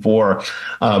mechanism for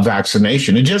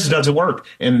vaccination. It just doesn't work.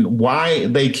 And why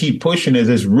they keep pushing it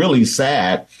is really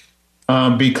sad.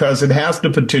 Because it has the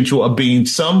potential of being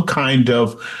some kind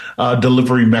of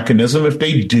delivery mechanism if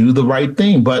they do the right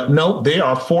thing. But no, they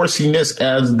are forcing this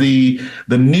as the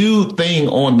new thing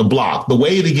on the block, the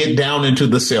way to get down into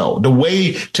the cell, the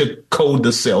way to code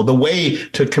the cell, the way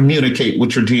to communicate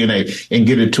with your DNA and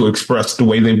get it to express the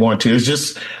way they want to. It's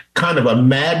just kind of a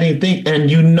maddening thing.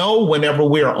 And whenever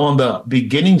we are on the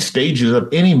beginning stages of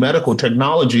any medical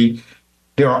technology,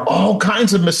 there are all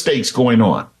kinds of mistakes going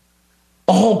on.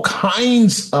 All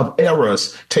kinds of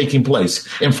errors taking place.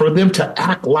 And for them to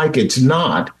act like it's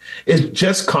not is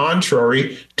just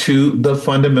contrary to the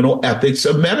fundamental ethics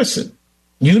of medicine.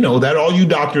 You know that. All you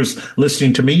doctors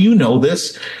listening to me, you know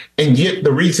this. And yet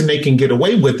the reason they can get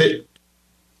away with it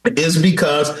is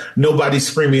because nobody's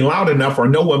screaming loud enough or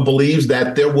no one believes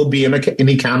that there will be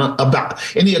any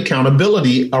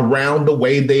accountability around the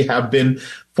way they have been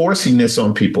forcing this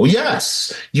on people.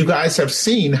 Yes, you guys have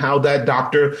seen how that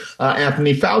Dr.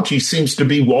 Anthony Fauci seems to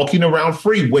be walking around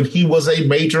free when he was a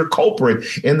major culprit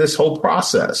in this whole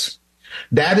process.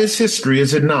 That is history,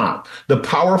 is it not? The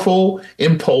powerful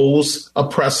impose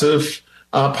oppressive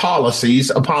policies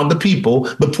upon the people,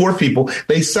 the poor people.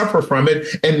 They suffer from it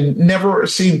and never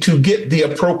seem to get the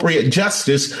appropriate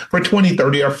justice for 20,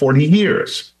 30, or 40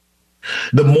 years.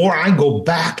 The more I go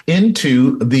back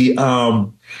into the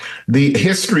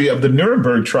history of the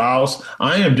Nuremberg trials,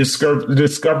 I am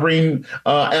discovering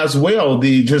as well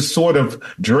the just sort of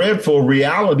dreadful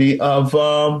reality of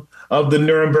the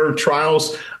Nuremberg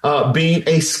trials being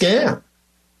a scam.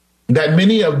 That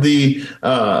many of the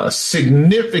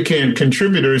significant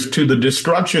contributors to the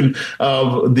destruction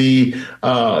of the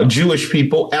Jewish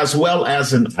people, as well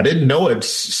as, I didn't know it,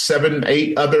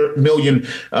 7-8 other million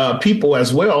people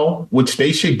as well, which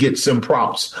they should get some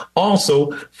props.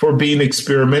 Also, for being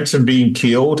experiments and being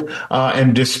killed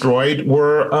and destroyed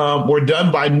were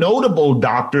done by notable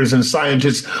doctors and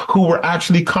scientists who were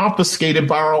actually confiscated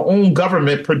by our own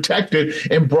government, protected,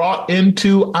 and brought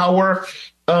into our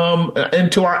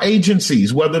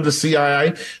agencies, whether the CIA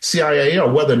or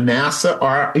whether NASA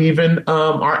or even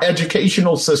our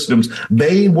educational systems.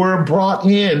 They were brought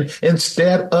in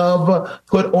instead of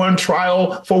put on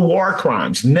trial for war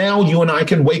crimes. Now you and I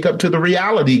can wake up to the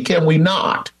reality, can we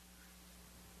not?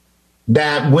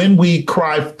 That when we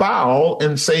cry foul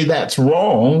and say that's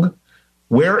wrong,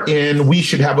 wherein we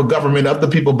should have a government of the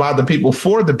people, by the people,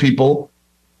 for the people,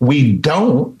 we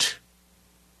don't.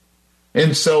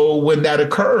 And so when that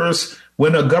occurs,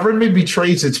 when a government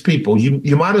betrays its people,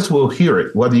 you might as well hear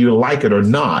it, whether you like it or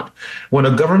not. When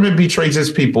a government betrays its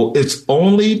people, it's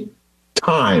only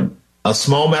time, a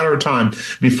small matter of time,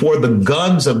 before the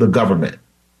guns of the government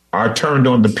are turned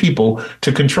on the people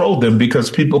to control them, because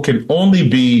people can only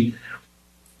be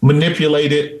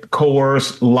manipulated,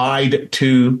 coerced, lied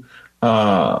to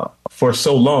for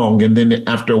so long, and then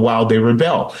after a while they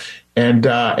rebel. And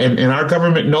our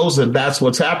government knows that that's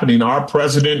what's happening. Our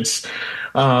presidents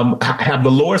have the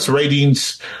lowest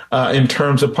ratings in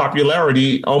terms of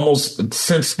popularity almost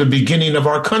since the beginning of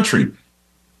our country.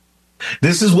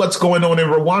 This is what's going on in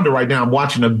Rwanda right now. I'm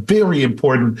watching a very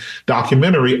important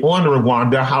documentary on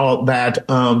Rwanda, how that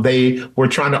they were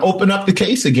trying to open up the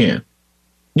case again.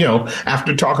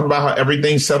 After talking about how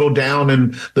everything settled down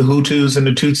and the Hutus and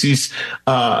the Tutsis,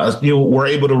 were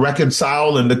able to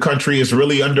reconcile and the country is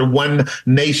really under one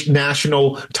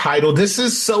national title. This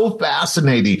is so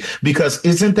fascinating because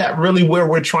isn't that really where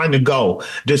we're trying to go?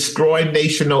 Destroy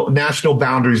national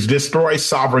boundaries, destroy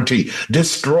sovereignty,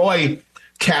 destroy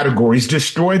categories,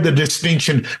 destroy the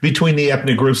distinction between the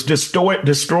ethnic groups, destroy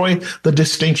the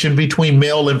distinction between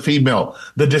male and female,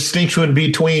 the distinction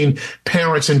between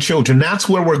parents and children. That's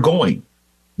where we're going.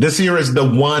 This here is the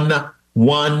one,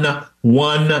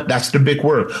 that's the big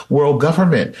word, world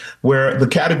government, where the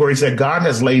categories that God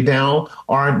has laid down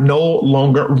are no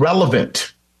longer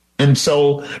relevant. And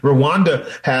so Rwanda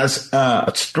has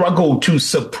struggled to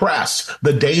suppress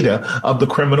the data of the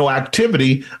criminal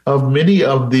activity of many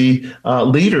of the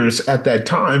leaders at that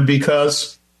time,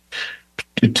 because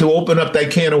to open up that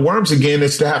can of worms again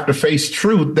is to have to face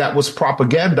truth that was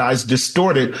propagandized,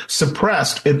 distorted,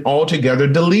 suppressed, and altogether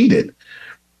deleted.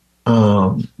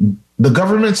 The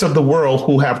governments of the world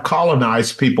who have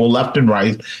colonized people left and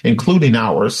right, including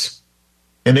ours,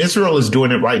 and Israel is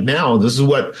doing it right now. This is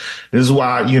why,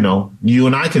 you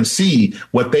and I can see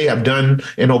what they have done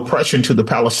in oppression to the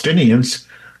Palestinians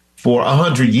for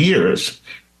 100 years.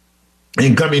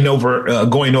 And going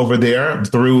over there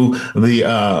through the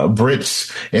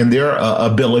Brits and their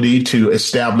ability to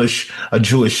establish a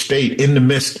Jewish state in the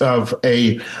midst of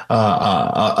a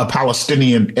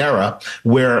Palestinian area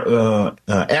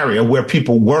where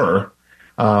people were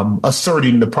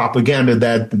asserting the propaganda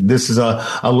that this is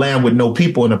a land with no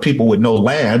people and a people with no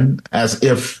land, as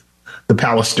if the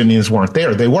Palestinians weren't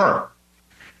there. They were.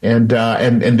 And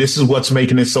this is what's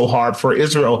making it so hard for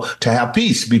Israel to have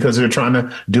peace, because they're trying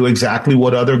to do exactly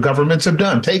what other governments have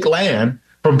done. Take land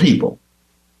from people.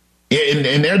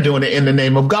 And they're doing it in the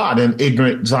name of God, and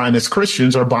ignorant Zionist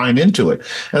Christians are buying into it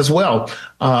as well,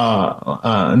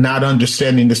 not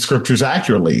understanding the scriptures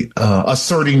accurately,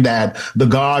 asserting that the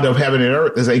God of heaven and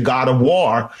earth is a God of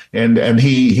war, and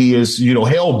he is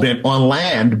hell bent on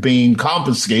land being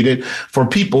confiscated for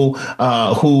people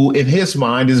who, in his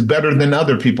mind, is better than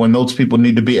other people, and those people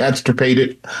need to be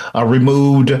extirpated,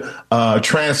 removed,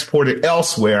 transported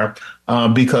elsewhere.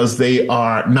 Because they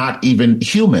are not even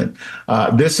human.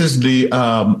 This is the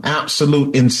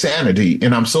absolute insanity.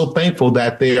 And I'm so thankful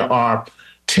that there are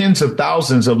tens of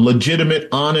thousands of legitimate,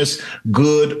 honest,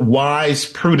 good, wise,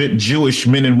 prudent Jewish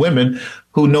men and women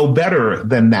who know better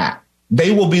than that.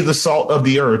 They will be the salt of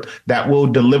the earth that will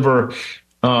deliver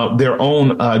their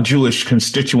own Jewish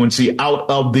constituency out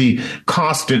of the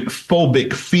constant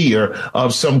phobic fear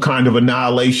of some kind of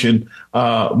annihilation,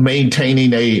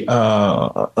 maintaining a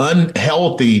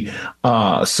unhealthy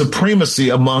supremacy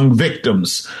among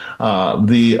victims.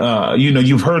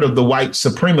 You've heard of the white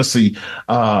supremacy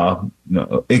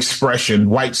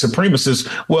expression, white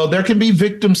supremacists. Well, there can be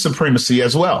victim supremacy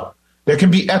as well. There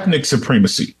can be ethnic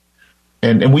supremacy.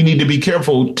 And we need to be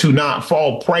careful to not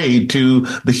fall prey to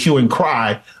the hue and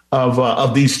cry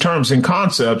of these terms and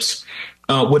concepts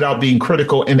without being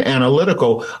critical and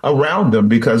analytical around them,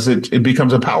 because it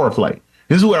becomes a power play.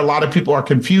 This is where a lot of people are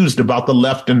confused about the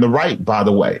left and the right, by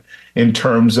the way, in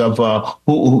terms of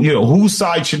whose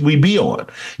side should we be on?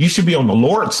 You should be on the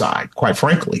Lord's side, quite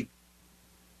frankly.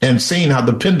 And seeing how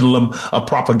the pendulum of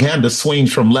propaganda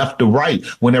swings from left to right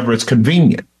whenever it's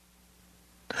convenient.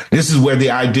 This is where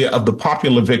the idea of the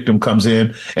popular victim comes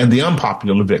in and the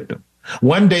unpopular victim.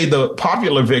 One day the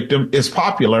popular victim is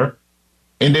popular,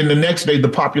 and then the next day the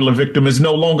popular victim is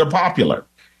no longer popular.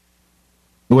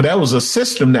 Well, that was a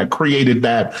system that created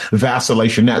that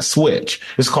vacillation, that switch.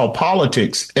 It's called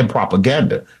politics and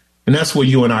propaganda. And that's where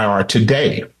you and I are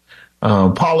today.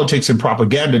 Politics and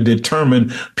propaganda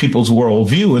determine people's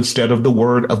worldview instead of the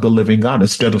word of the living God,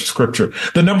 instead of scripture.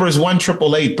 The number is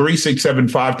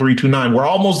 1-888-367-5329. We're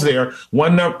almost there.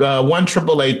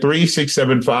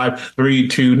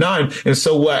 1-888-367-5329. And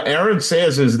so what Aaron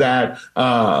says is that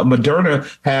Moderna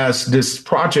has this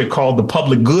project called the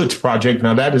Public Goods Project.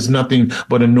 Now, that is nothing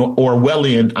but an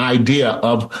Orwellian idea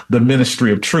of the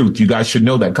Ministry of Truth. You guys should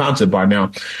know that concept by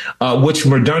now, which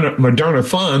Moderna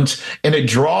funds, and it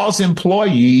draws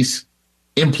employees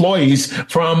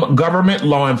from government,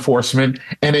 law enforcement,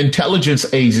 and intelligence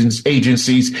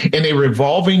agencies in a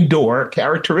revolving door,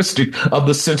 characteristic of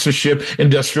the censorship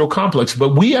industrial complex.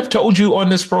 But we have told you on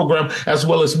this program, as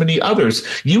well as many others,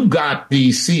 you've got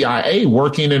the CIA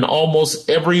working in almost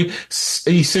every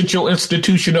essential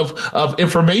institution of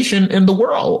information in the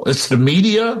world. It's the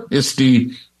media, it's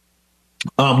the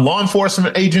law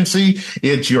enforcement agency,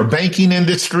 it's your banking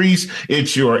industries,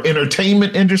 it's your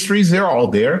entertainment industries. They're all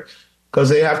there. because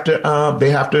they have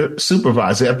to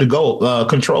supervise, they have to go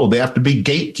control, they have to be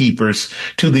gatekeepers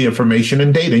to the information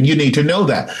and data. And you need to know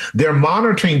that. Their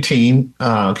monitoring team,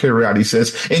 Kheriaty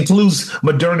says, includes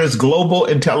Moderna's Global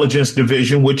Intelligence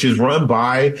Division, which is run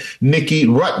by Nikki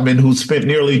Ruttman, who spent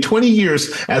nearly 20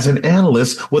 years as an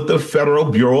analyst with the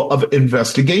Federal Bureau of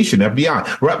Investigation, FBI.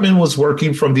 Ruttman was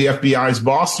working from the FBI's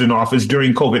Boston office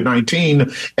during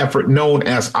COVID-19 effort known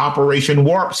as Operation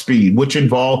Warp Speed, which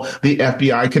involved the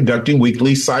FBI conducting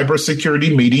weekly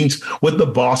cybersecurity meetings with the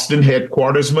Boston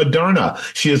headquarters Moderna.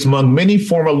 She is among many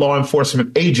former law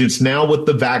enforcement agents now with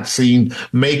the vaccine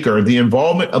maker. The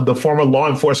involvement of the former law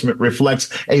enforcement reflects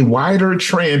a wider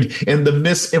trend in the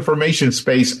misinformation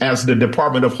space as the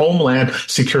Department of Homeland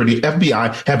Security,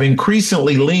 FBI, have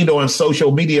increasingly leaned on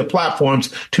social media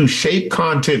platforms to shape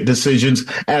content decisions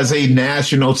as a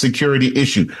national security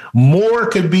issue. More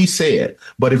could be said,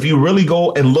 but if you really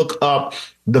go and look up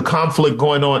the conflict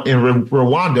going on in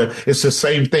Rwanda, it's the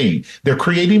same thing. They're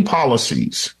creating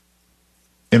policies,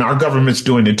 and our government's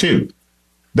doing it too,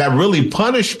 that really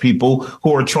punish people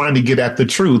who are trying to get at the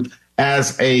truth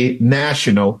as a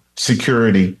national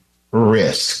security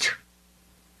risk.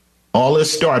 All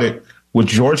this started with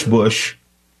George Bush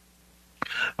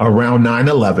around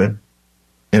 9/11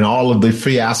 and all of the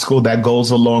fiasco that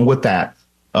goes along with that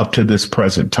up to this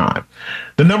present time.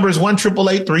 The number is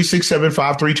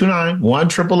 1-888-367-5329,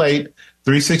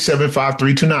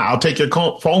 1-888-367-5329. I'll take your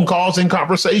phone calls and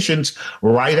conversations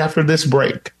right after this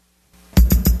break.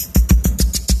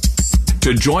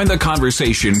 To join the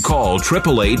conversation, call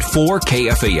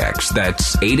 888-4KFAX.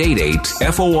 That's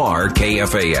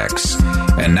 888-FOR-KFAX.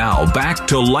 And now back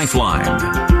to Lifeline.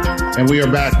 And we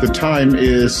are back. The time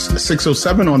is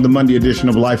 6:07 on the Monday edition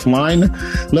of Lifeline.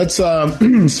 Let's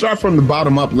start from the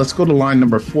bottom up. Let's go to line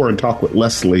number 4 and talk with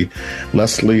Leslie.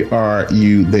 Leslie, are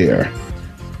you there?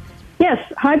 Yes.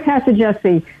 Hi, Pastor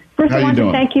Jesse. First, I want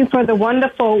to thank you for the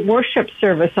wonderful worship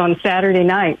service on Saturday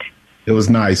night. It was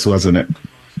nice, wasn't it?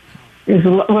 It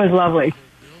was lovely.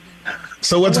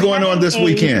 So what's going on this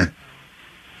weekend?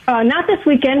 Not this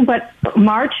weekend, but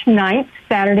March 9th,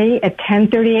 Saturday at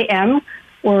 10:30 a.m.,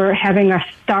 we're having a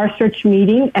Star Search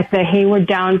meeting at the Hayward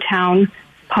Downtown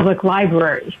Public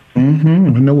Library.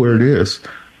 Mm-hmm. I know where it is.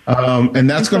 And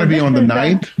that's going to be on the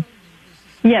 9th?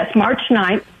 Yes, March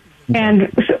 9th.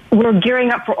 And we're gearing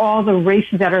up for all the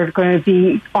races that are going to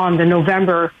be on the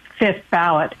November 5th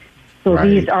ballot. So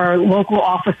These are local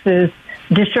offices,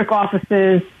 district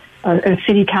offices, and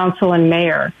city council and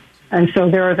mayor. And so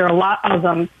there are a lot of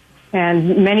them,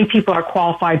 and many people are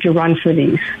qualified to run for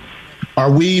these. Are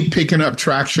we picking up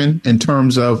traction in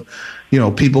terms of,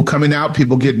 people coming out,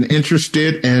 people getting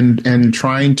interested and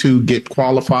trying to get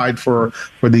qualified for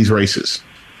these races?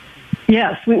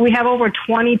 Yes, we have over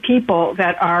 20 people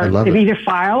that they've either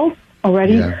filed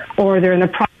already, or they're in the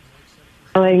process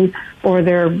of filing, or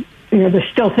they're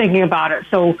still thinking about it.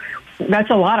 So that's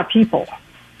a lot of people.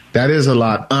 That is a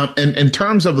lot. And in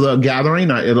terms of the gathering,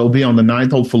 it'll be on the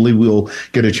 9th. Hopefully we'll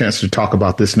get a chance to talk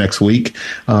about this next week,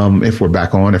 if we're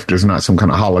back on, if there's not some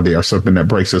kind of holiday or something that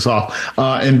breaks us off.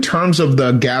 In terms of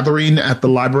the gathering at the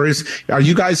libraries, are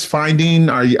you guys finding,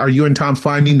 are you and Tom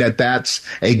finding that that's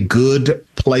a good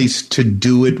place to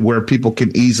do it, where people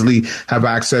can easily have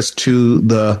access to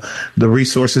the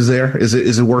resources there? Is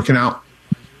it working out?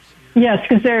 Yes,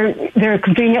 because they're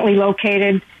conveniently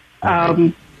located.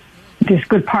 There's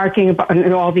good parking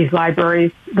in all these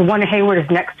libraries. The one in Hayward is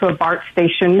next to a BART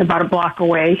station, about a block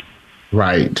away.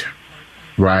 Right.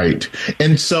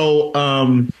 And so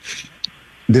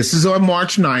this is on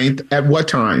March 9th. At what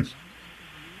time?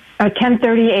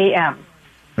 10:30 a.m.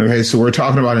 Okay, so we're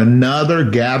talking about another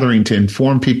gathering to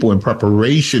inform people in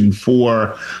preparation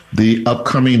for the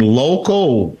upcoming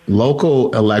local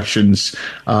elections,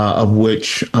 of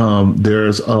which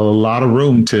there's a lot of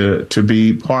room to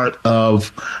be part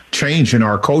of change in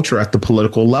our culture at the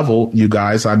political level. You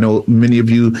guys, I know many of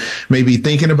you may be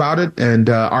thinking about it, and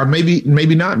or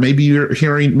maybe not. Maybe you're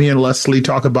hearing me and Leslie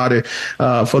talk about it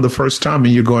for the first time,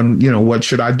 and you're going, what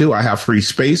should I do? I have free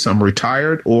space. I'm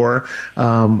retired, or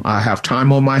I have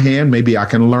time on my hand. Maybe I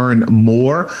can learn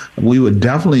more. We would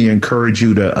definitely encourage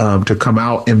you to come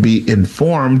out and be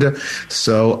informed.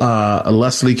 So,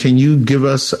 Leslie, can you give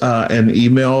us an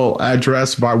email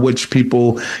address by which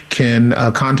people can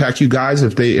contact you guys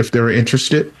if they're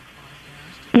interested?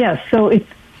 Yes. So it's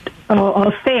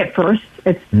I'll say it first.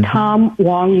 It's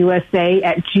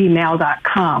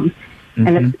TomWongUSA@gmail.com,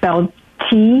 and it's spelled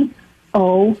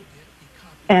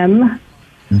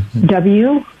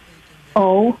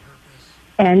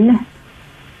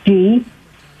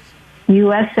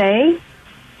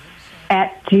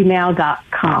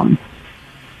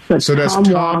So that's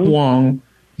Tom Wong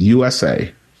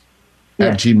USA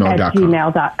at gmail.com. At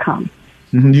gmail.com.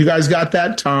 You guys got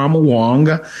that? Tom Wong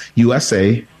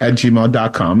USA at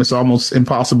gmail.com. It's almost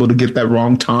impossible to get that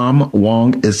wrong. Tom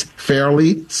Wong is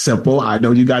fairly simple. I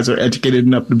know you guys are educated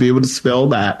enough to be able to spell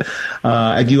that.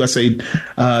 At USA,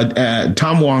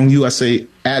 Tom Wong USA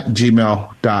at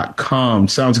gmail.com.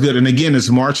 Sounds good. And again, it's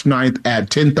March 9th at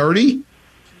 10:30.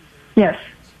 Yes.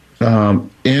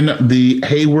 In the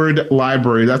Hayward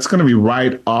Library. That's going to be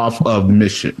right off of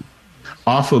Mission.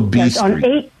 Off of B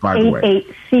Street, by the way.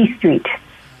 888 C Street.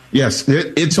 Yes,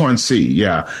 it's on C,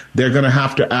 yeah. They're going to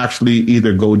have to actually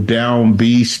either go down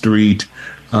B Street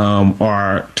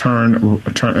or turn.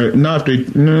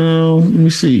 No, let me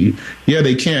see. Yeah,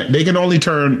 they can't. They can only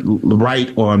turn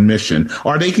right on Mission.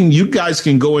 Or you guys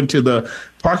can go into the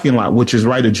parking lot, which is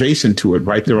right adjacent to it,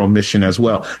 right there on Mission as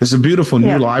well. It's a beautiful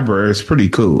new library. It's pretty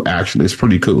cool, actually. It's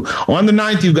pretty cool. On the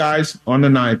 9th, you guys, on the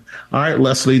 9th. All right,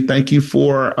 Leslie, thank you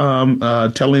for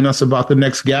telling us about the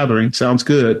next gathering. Sounds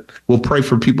good. We'll pray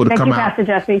for people to come out. Thank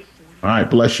you, Pastor Jesse. All right,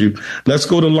 bless you. Let's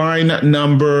go to line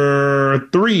number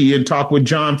 3 and talk with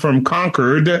John from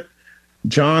Concord.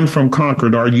 John from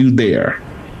Concord, are you there?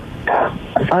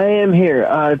 I am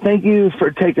here. Thank you for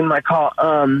taking my call.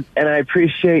 And I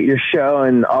appreciate your show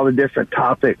and all the different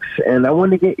topics. And I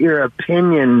want to get your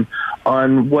opinion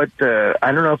on what I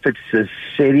don't know if it's the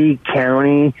city,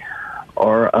 county,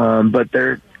 or, but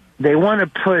they want to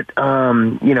put,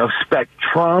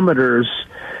 spectrometers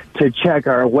to check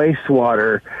our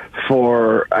wastewater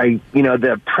for,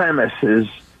 the premises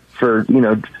for,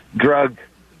 drug,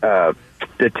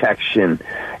 detection,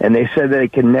 and they said they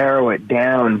can narrow it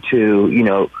down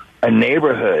to a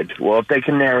neighborhood. Well, if they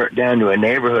can narrow it down to a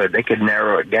neighborhood, they could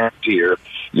narrow it down to your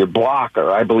block,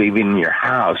 or I believe in your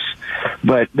house.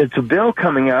 But it's a bill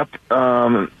coming up,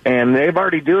 and they've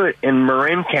already do it in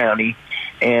Marin County,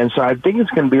 and so I think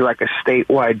it's going to be like a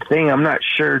statewide thing. I'm not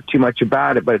sure too much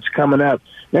about it, but it's coming up.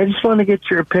 And I just want to get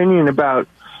your opinion about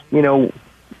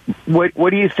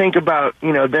what do you think about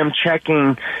them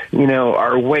checking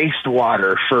our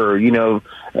wastewater for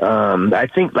I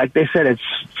think, like they said, it's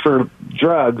for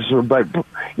drugs, but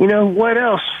what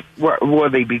else will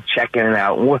they be checking it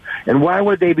out, and why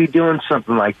would they be doing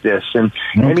something like this? And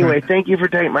anyway, thank you for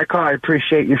taking my call. I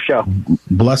appreciate your show.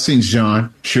 Blessings,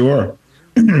 John. Sure.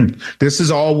 This is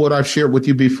all what I've shared with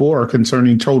you before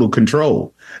concerning total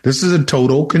control. This is a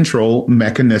total control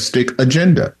mechanistic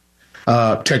agenda.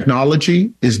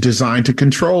 Technology is designed to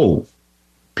control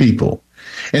people.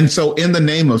 And so in the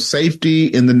name of safety,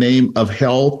 in the name of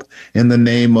health, in the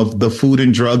name of the Food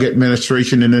and Drug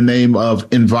Administration, in the name of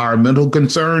environmental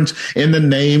concerns, in the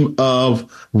name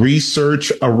of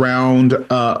research around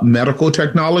medical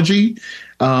technology,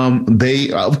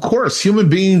 of course, human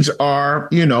beings are,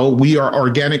 we are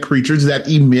organic creatures that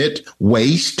emit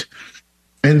waste.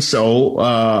 And so,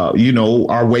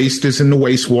 our waste is in the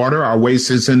wastewater. Our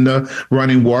waste is in the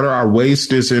running water. Our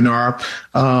waste is in our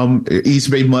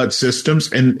East Bay mud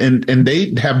systems. And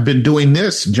they have been doing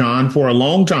this, John, for a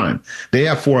long time. They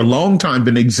have for a long time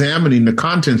been examining the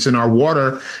contents in our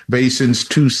water basins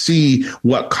to see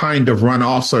what kind of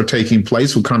runoffs are taking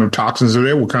place, what kind of toxins are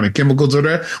there, what kind of chemicals are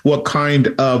there, what kind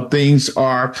of things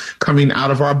are coming out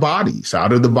of our bodies,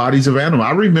 out of the bodies of animals.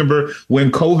 I remember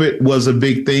when COVID was a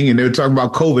big thing and they were talking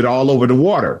about COVID all over the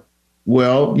water.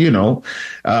 Well,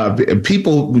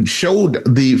 people showed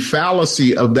the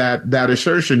fallacy of that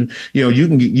assertion.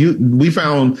 We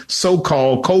found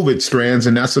so-called COVID strands,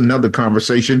 and that's another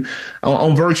conversation,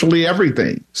 on virtually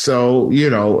everything. So,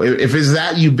 if it's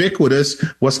that ubiquitous,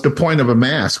 what's the point of a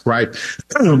mask, right?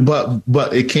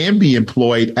 But it can be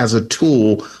employed as a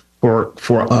tool for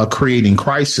creating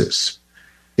crisis.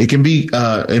 It can be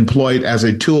employed as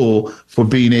a tool for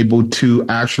being able to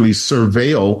actually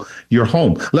surveil your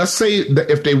home. Let's say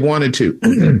that if they wanted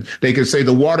to, they could say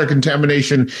the water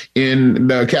contamination in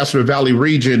the Castro Valley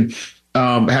region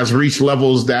has reached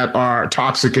levels that are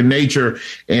toxic in nature,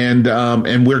 and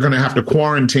we're going to have to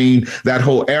quarantine that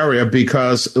whole area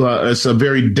because it's a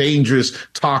very dangerous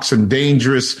toxin,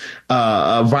 dangerous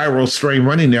viral strain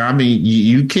running there. I mean,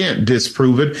 you can't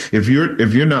disprove it if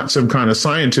you're not some kind of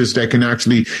scientist that can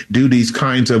actually do these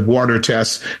kinds of water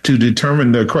tests to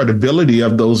determine the credibility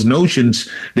of those notions.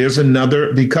 There's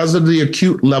another, because of the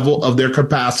acute level of their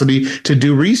capacity to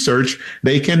do research,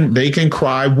 they can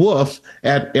cry wolf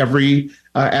at every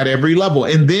level.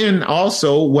 And then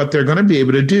also what they're going to be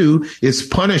able to do is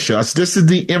punish us. This is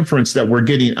the inference that we're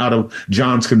getting out of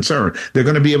John's concern. They're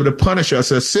going to be able to punish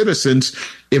us as citizens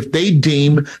if they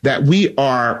deem that we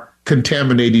are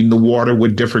contaminating the water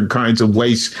with different kinds of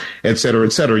waste, et cetera,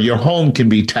 et cetera. Your home can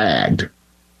be tagged.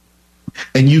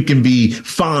 and you can be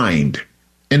fined.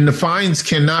 And the fines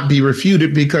cannot be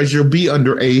refuted because you'll be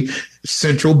under a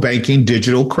central banking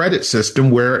digital credit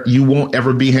system where you won't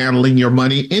ever be handling your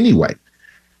money anyway.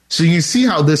 So you see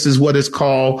how this is what is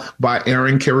called by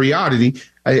Aaron Kheriaty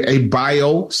a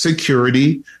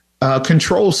biosecurity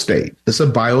control state. It's a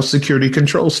biosecurity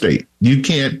control state. You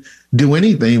can't do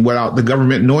anything without the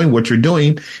government knowing what you're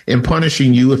doing and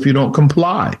punishing you if you don't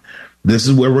comply. This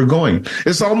is where we're going.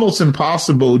 It's almost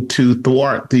impossible to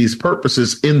thwart these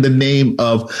purposes in the name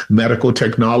of medical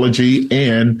technology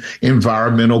and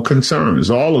environmental concerns.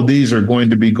 All of these are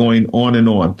going to be going on and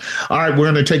on. All right,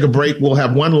 we're going to take a break. We'll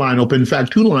have one line open. In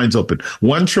fact, two lines open.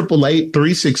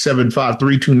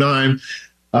 1-888-367-5329.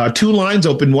 Two lines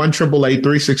open,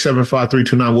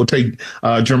 1-888-367-5329. We'll take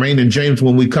Jermaine and James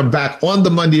when we come back on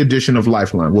the Monday edition of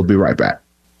Lifeline. We'll be right back.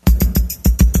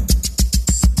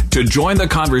 To join the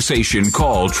conversation,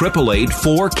 call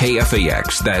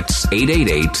 888-4KFAX. That's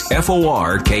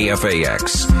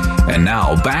 888-FOR-KFAX. And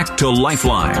now back to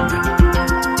Lifeline.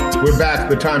 We're back.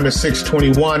 The time is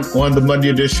 6:21 on the Monday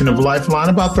edition of Lifeline.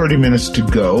 About 30 minutes to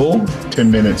go,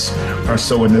 10 minutes or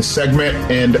so in this segment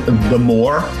and the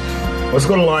more. Let's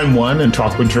go to line one and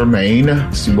talk with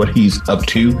Jermaine, see what he's up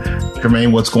to.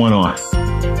 Jermaine, what's going on?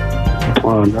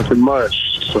 Nothing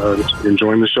much. Just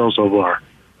enjoying the show so far.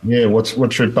 Yeah,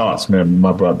 what's your thoughts, man,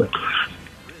 my brother?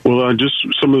 Well, just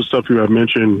some of the stuff you have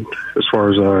mentioned as far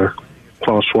as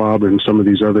Klaus Schwab and some of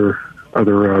these other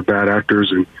bad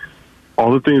actors and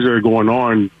all the things that are going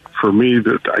on. For me,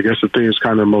 I guess the thing that's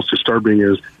kind of most disturbing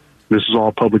is this is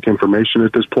all public information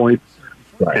at this point,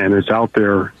 right, and it's out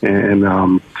there,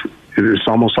 and it's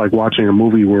almost like watching a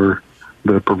movie where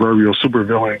the proverbial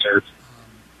supervillains are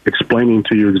explaining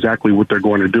to you exactly what they're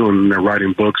going to do, and they're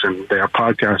writing books and they have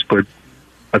podcasts. But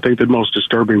I think the most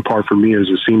disturbing part for me is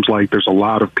it seems like there's a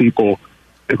lot of people,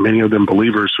 and many of them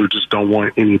believers, who just don't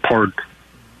want any part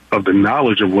of the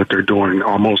knowledge of what they're doing.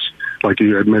 Almost like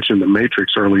you had mentioned the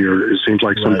Matrix earlier, it seems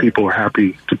like some people are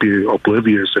happy to be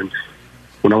oblivious. And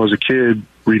when I was a kid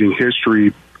reading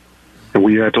history, and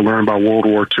we had to learn about World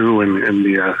War II and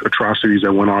the atrocities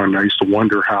that went on, I used to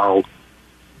wonder how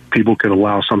people could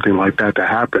allow something like that to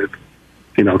happen,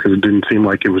 because it didn't seem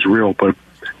like it was real. But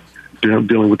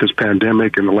dealing with this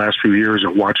pandemic in the last few years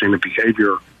and watching the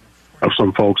behavior of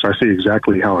some folks, I see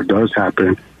exactly how it does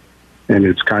happen. And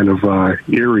it's kind of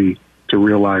eerie to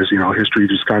realize, history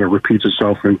just kind of repeats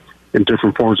itself in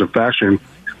different forms of fashion.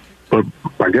 But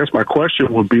I guess my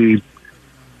question would be,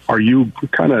 are you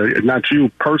kind of, not you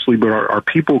personally, but are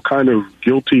people kind of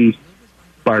guilty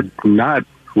by not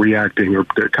reacting, or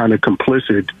kind of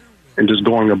complicit and just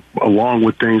going along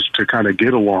with things to kind of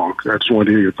get along? I just wanted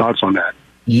to hear your thoughts on that.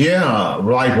 Yeah,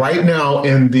 like right now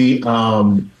in the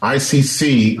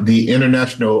ICC, the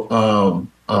International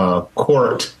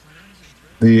Court,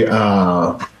 the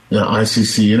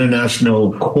ICC,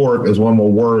 International Court is one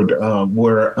more word,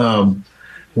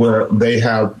 where they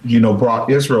have,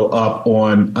 brought Israel up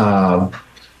on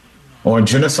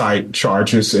genocide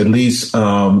charges, at least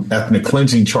ethnic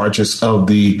cleansing charges of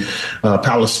the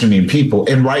Palestinian people,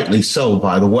 and rightly so,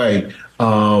 by the way.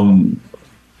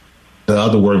 The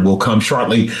other word will come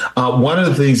shortly. One of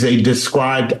the things they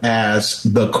described as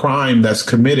the crime that's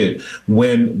committed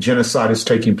when genocide is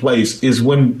taking place is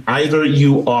when either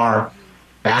you are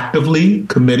actively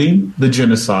committing the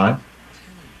genocide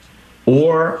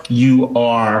or you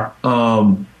are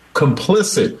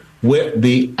complicit with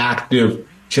the active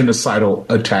genocidal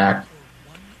attack,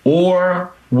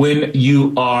 or when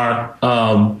you are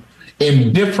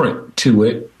indifferent to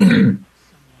it.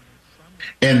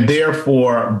 And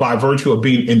therefore, by virtue of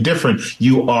being indifferent,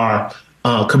 you are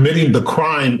committing the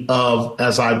crime of,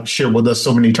 as I've shared with us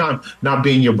so many times, not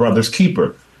being your brother's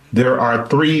keeper. There are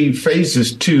three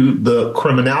phases to the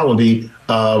criminality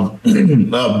of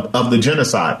the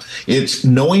genocide. It's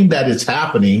knowing that it's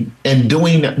happening and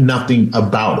doing nothing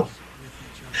about it.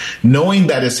 Knowing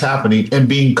that it's happening and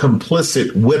being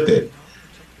complicit with it,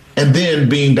 and then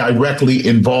being directly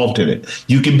involved in it.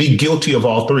 You can be guilty of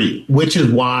all three, which is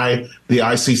why the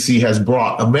ICC has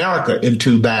brought America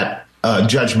into that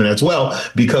judgment as well,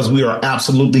 because we are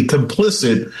absolutely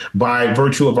complicit by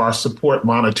virtue of our support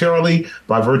monetarily,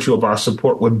 by virtue of our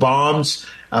support with bombs,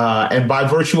 and by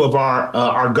virtue of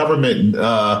our government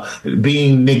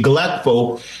being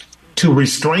neglectful to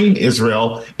restrain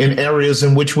Israel in areas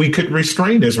in which we could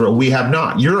restrain Israel. We have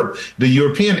not. The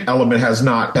European element has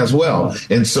not as well.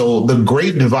 And so the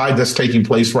great divide that's taking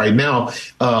place right now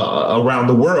around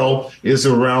the world is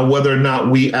around whether or not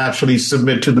we actually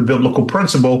submit to the biblical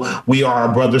principle, we are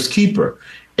our brother's keeper.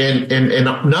 And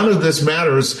none of this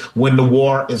matters when the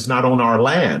war is not on our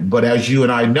land. But as you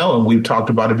and I know, and we've talked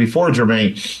about it before,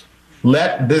 Jermaine,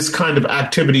 let this kind of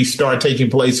activity start taking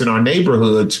place in our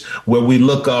neighborhoods where we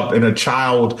look up and a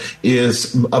child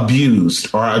is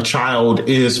abused or a child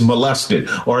is molested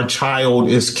or a child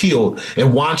is killed,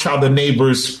 and watch how the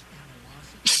neighbors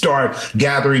start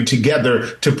gathering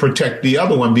together to protect the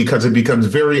other one, because it becomes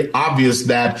very obvious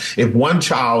that if one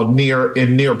child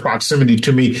in near proximity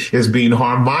to me is being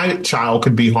harmed, my child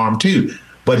could be harmed too.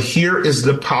 But here is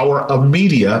the power of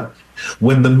media.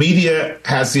 When the media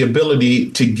has the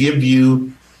ability to give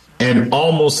you an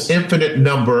almost infinite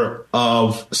number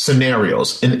of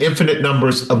scenarios, an infinite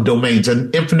numbers of domains,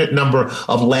 an infinite number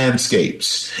of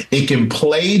landscapes, it can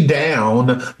play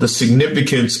down the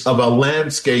significance of a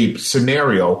landscape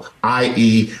scenario,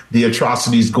 i.e. the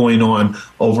atrocities going on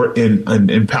over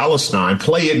in Palestine,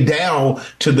 play it down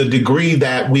to the degree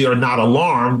that we are not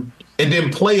alarmed, and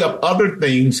then play up other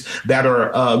things that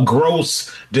are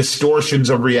gross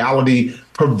distortions of reality,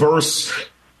 perverse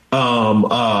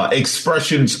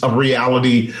expressions of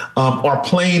reality, are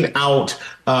playing out,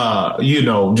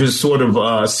 just sort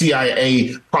of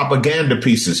CIA propaganda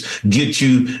pieces, get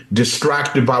you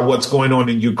distracted by what's going on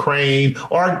in Ukraine.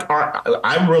 Or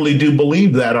I really do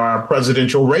believe that our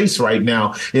presidential race right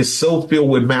now is so filled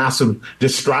with massive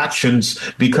distractions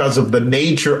because of the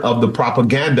nature of the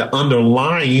propaganda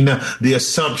underlying the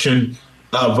assumption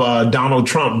of Donald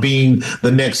Trump being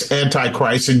the next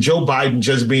Antichrist and Joe Biden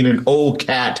just being an old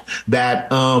cat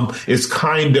that is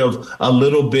kind of a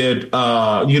little bit,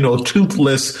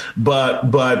 toothless,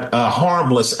 but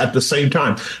harmless at the same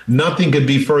time. Nothing could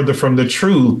be further from the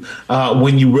truth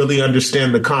when you really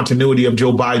understand the continuity of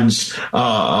Joe Biden's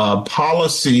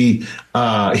policy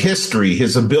history,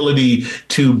 his ability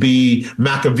to be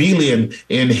Machiavellian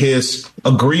in his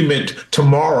agreement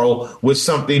tomorrow with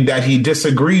something that he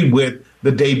disagreed with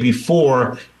the day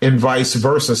before, and vice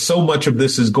versa. So much of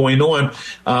this is going on,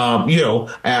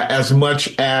 as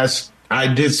much as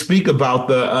I did speak about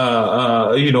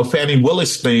the, Fannie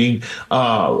Willis thing.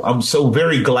 I'm so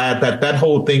very glad that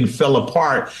whole thing fell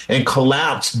apart and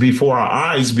collapsed before our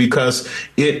eyes, because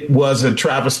it was a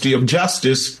travesty of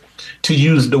justice to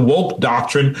use the woke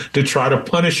doctrine to try to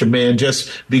punish a man just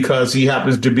because he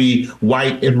happens to be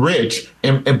white and rich,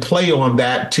 and play on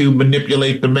that to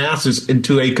manipulate the masses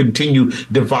into a continued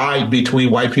divide between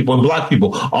white people and black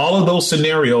people. All of those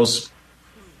scenarios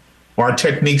are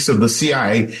techniques of the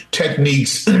CIA,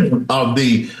 techniques of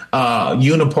the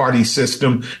uniparty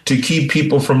system to keep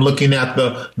people from looking at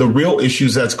the real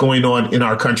issues that's going on in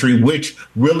our country, which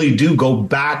really do go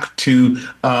back to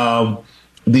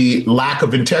the lack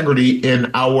of integrity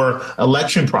in our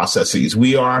election processes.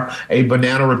 We are a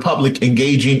banana republic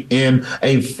engaging in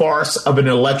a farce of an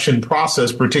election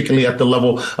process, particularly at the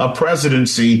level of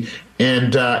presidency.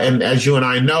 And as you and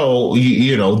I know,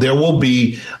 there will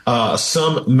be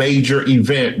some major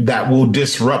event that will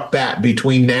disrupt that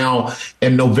between now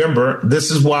and November. This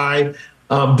is why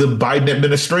the Biden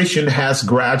administration has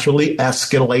gradually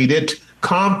escalated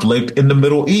conflict in the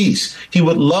Middle East. He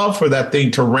would love for that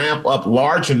thing to ramp up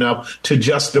large enough to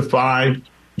justify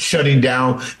shutting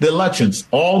down the elections.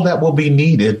 All that will be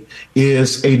needed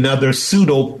is another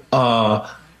pseudo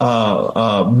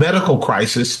medical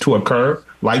crisis to occur,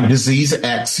 like Disease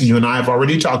X. You and I have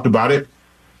already talked about it,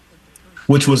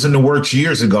 which was in the works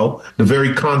years ago. The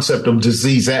very concept of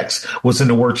Disease X was in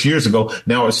the works years ago.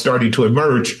 Now it's starting to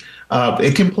emerge.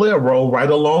 It can play a role right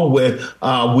along with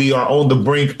we are on the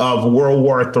brink of World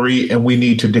War III, and we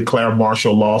need to declare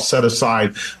martial law, set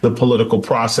aside the political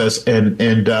process, and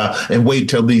wait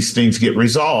till these things get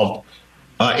resolved.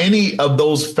 Any of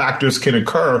those factors can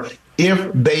occur if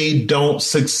they don't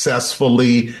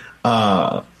successfully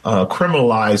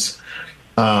criminalize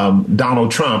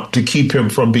Donald Trump to keep him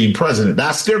from being president.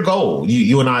 That's their goal.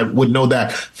 You and I would know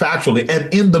that factually.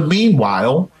 And in the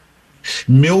meanwhile,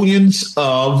 millions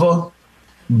of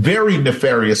very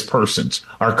nefarious persons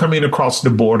are coming across the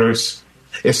borders,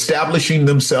 establishing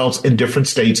themselves in different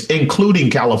states, including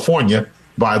California,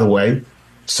 by the way,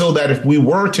 so that if we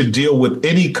were to deal with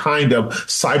any kind of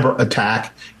cyber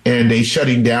attack and a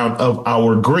shutting down of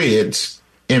our grids,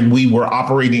 and we were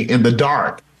operating in the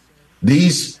dark,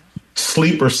 these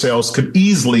sleeper cells could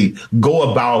easily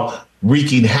go about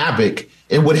wreaking havoc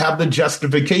and would have the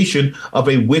justification of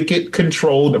a wicked,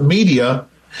 controlled media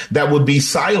that would be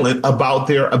silent about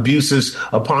their abuses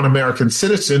upon American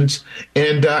citizens,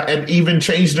 and even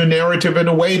change the narrative in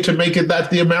a way to make it that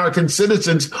the American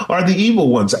citizens are the evil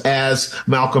ones, as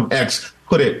Malcolm X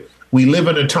put it. We live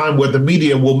in a time where the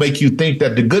media will make you think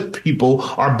that the good people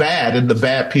are bad and the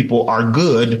bad people are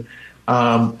good.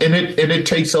 And it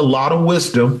takes a lot of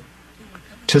wisdom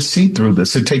to see through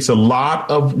this. It takes a lot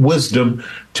of wisdom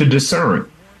to discern.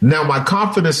 Now, my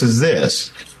confidence is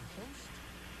this,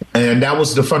 and that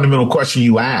was the fundamental question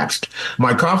you asked.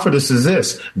 My confidence is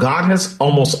this: God has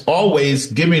almost always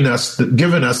given us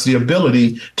the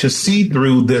ability to see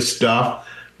through this stuff.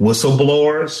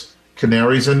 Whistleblowers,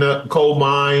 canaries in the coal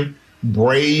mine,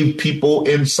 brave people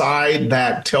inside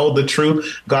that tell the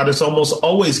truth. God has almost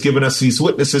always given us these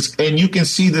witnesses, and you can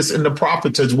see this in the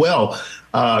prophets as well.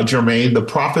 Jermaine, the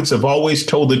prophets have always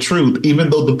told the truth,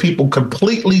 even though the people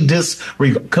completely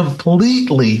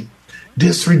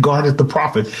disregarded the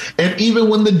prophet. And even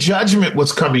when the judgment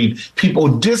was coming, people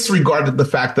disregarded the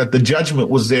fact that the judgment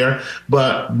was there.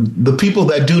 But the people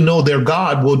that do know their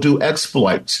God will do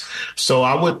exploits. So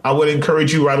I would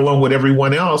encourage you, right along with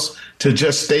everyone else, to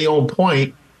just stay on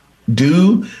point.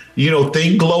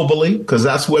 Think globally, because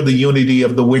that's where the unity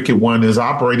of the wicked one is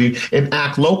operating, and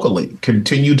act locally.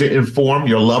 Continue to inform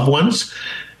your loved ones,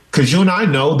 because you and I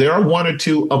know there are one or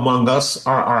two among us,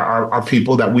 our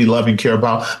people that we love and care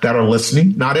about, that are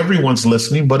listening. Not everyone's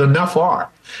listening, but enough are.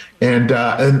 And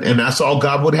that's all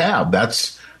God would have.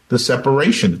 That's the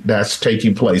separation that's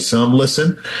taking place. Some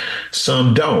listen,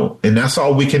 some don't. And that's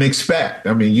all we can expect.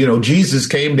 I mean, Jesus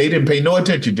came, they didn't pay no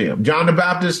attention to him. John the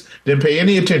Baptist didn't pay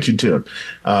any attention to him.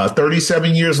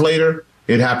 37 years later,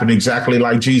 it happened exactly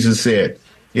like Jesus said.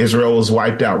 Israel was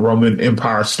wiped out. Roman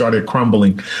Empire started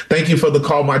crumbling. Thank you for the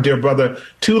call, my dear brother.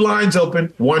 2 lines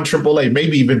open, 1-888,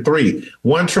 maybe even 3.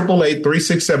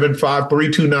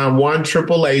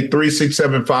 1-888-367-5329,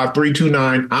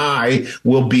 1-888-367-5329. I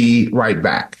will be right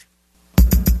back.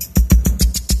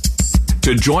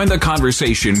 To join the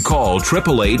conversation, call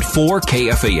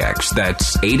 888-4KFAX.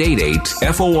 That's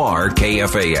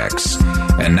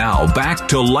 888-FOR-KFAX. And now back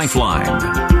to Lifeline.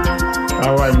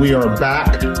 All right, we are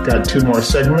back. Got 2 more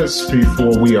segments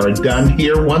before we are done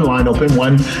here. 1 line open,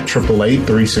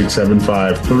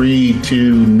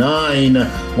 1-888-367-5329,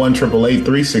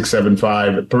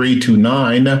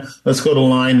 1-888-367-5329. Let's go to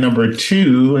line number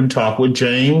 2 and talk with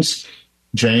James.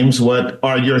 James, what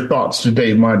are your thoughts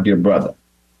today, my dear brother?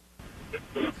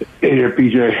 Hey there,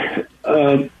 PJ.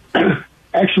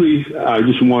 Actually, I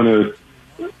just want to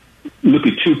look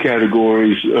at 2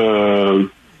 categories.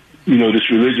 This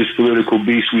religious political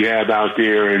beast we have out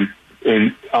there,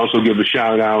 and also give a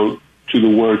shout out to the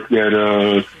work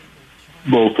that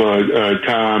both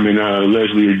Tom and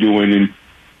Leslie are doing, and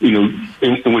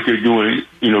what they're doing,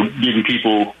 getting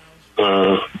people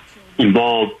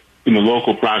involved in the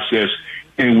local process.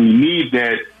 And we need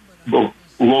that both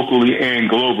locally and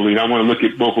globally. And I want to look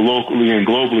at both locally and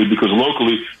globally, because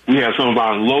locally we have some of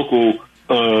our local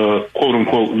quote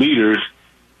unquote leaders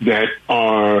that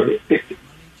are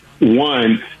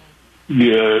one,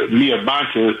 Mia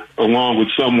Banta, along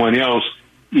with someone else,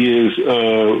 is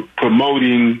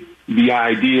promoting the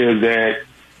idea that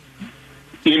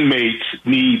inmates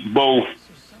need both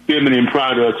feminine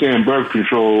products and birth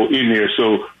control in there.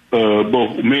 So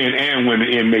both men and women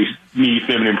inmates need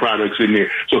feminine products in there.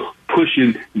 So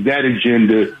pushing that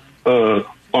agenda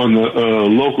on the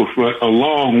local front,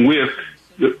 along with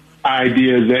the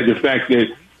idea that the fact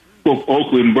that both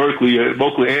Oakland and Berkeley,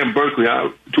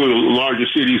 two of the larger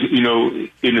cities,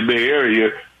 in the Bay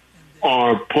Area,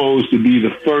 are posed to be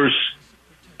the first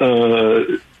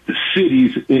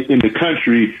cities in the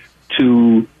country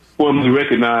to formally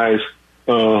recognize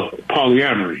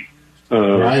polyamory.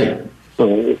 Right.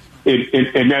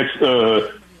 And that's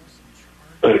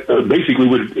basically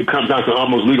what it comes down to,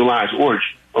 almost legalized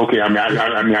orgy. Okay, I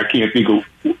can't think of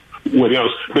what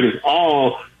else, but it's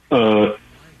all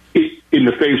in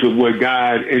the face of what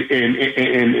God and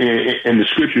the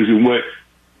scriptures and what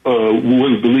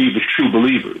we believe as true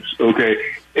believers. Okay,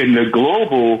 and the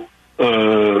global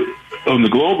on the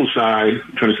global side,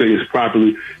 I'm trying to say this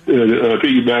properly,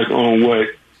 piggyback on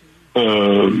what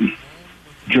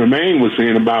Jermaine was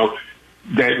saying about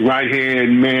that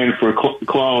right-hand man for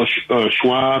Klaus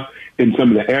Schwab and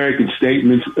some of the arrogant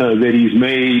statements that he's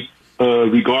made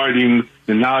regarding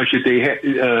the knowledge that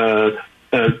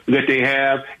they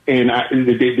have, and that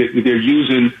they're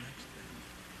using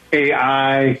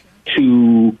AI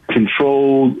to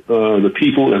control the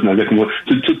people. That's not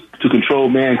to control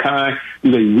mankind.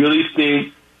 Do they really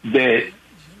think that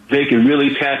they can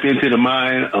really tap into the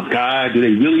mind of God? Do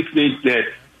they really think that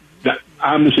the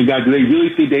omniscient God? Do they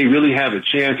really think they really have a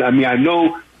chance? I mean, I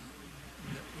know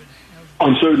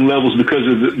on certain levels, because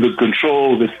of the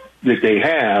control that they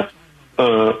have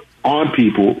on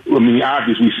people. I mean,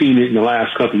 obviously we've seen it in the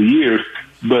last couple of years,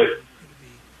 but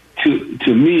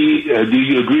to me, do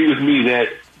you agree with me that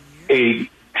a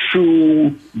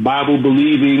true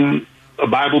Bible-believing a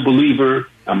Bible believer.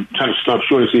 I'm trying to stop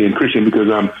short of saying Christian because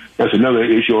that's another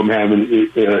issue I'm having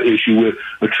issue with.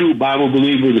 A true Bible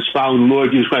believer that's following the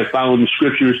Lord Jesus Christ, following the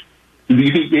scriptures. Do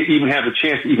you think they even have a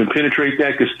chance to even penetrate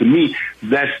that? Because to me,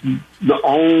 that's the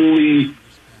only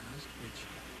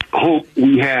hope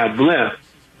we have left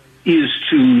is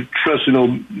to trust and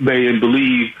obey and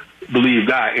believe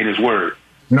God in His Word.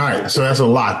 All right, so that's a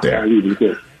lot there.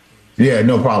 Yeah,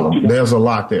 no problem. There's a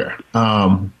lot there.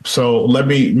 So let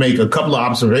me make a couple of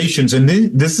observations, and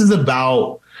this is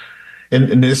about,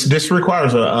 and this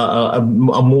requires a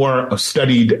more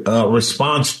studied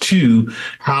response to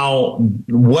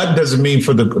what does it mean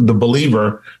for the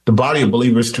believer, the body of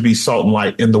believers, to be salt and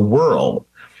light in the world.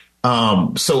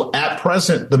 So at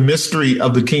present, the mystery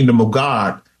of the kingdom of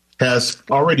God has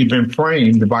already been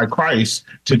framed by Christ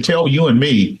to tell you and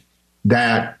me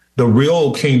that the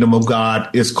real kingdom of God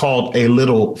is called a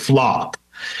little flock.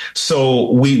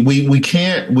 So we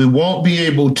won't be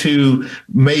able to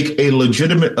make a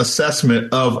legitimate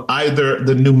assessment of either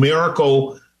the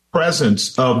numerical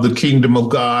presence of the kingdom of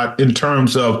God in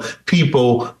terms of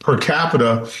people per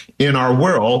capita in our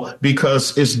world,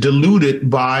 because it's diluted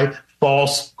by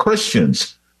false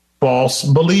Christians, false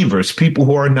believers, people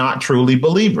who are not truly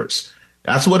believers.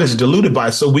 That's what it's diluted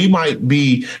by. So we might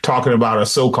be talking about a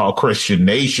so-called Christian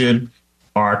nation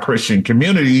or Christian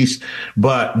communities,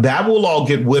 but that will all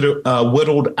get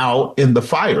whittled out in the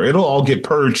fire. It'll all get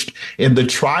purged in the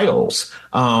trials.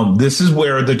 This is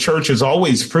where the church has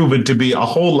always proven to be a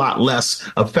whole lot less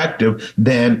effective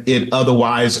than it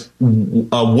otherwise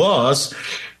was,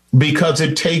 because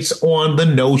it takes on the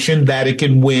notion that it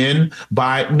can win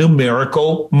by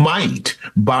numerical might,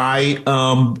 by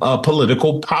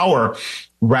political power,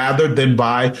 rather than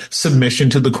by submission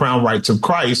to the crown rights of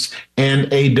Christ and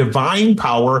a divine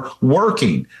power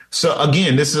working. So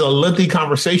again, this is a lengthy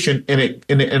conversation,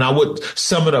 and I would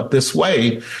sum it up this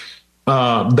way,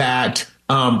 that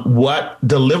what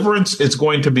deliverance is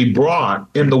going to be brought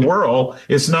in the world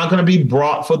is not going to be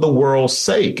brought for the world's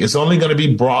sake. It's only going to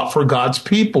be brought for God's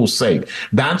people's sake.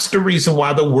 That's the reason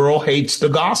why the world hates the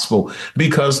gospel,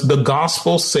 because the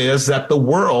gospel says that the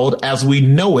world as we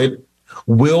know it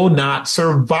will not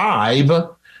survive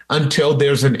until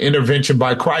there's an intervention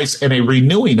by Christ and a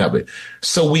renewing of it.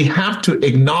 So we have to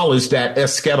acknowledge that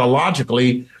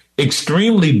eschatologically,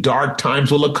 extremely dark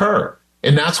times will occur.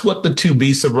 And that's what the two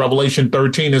beasts of Revelation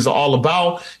 13 is all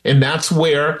about. And that's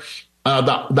where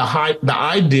the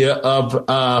idea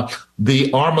of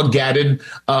the Armageddon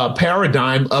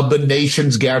paradigm of the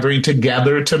nations gathering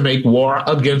together to make war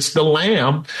against the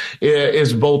Lamb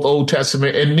is both Old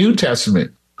Testament and New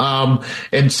Testament.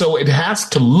 And so it has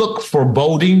to look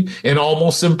foreboding and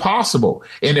almost impossible.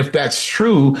 And if that's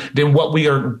true, then what we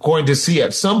are going to see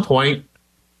at some point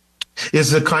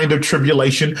is the kind of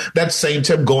tribulation that saints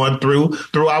have gone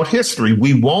throughout history.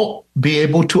 We won't be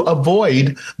able to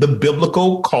avoid the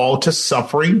biblical call to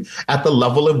suffering at the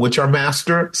level in which our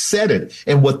master said it.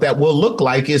 And what that will look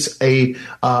like is a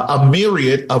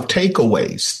myriad of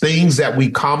takeaways, things that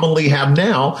we commonly have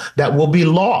now that will be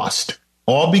lost.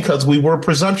 All because we were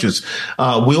presumptuous.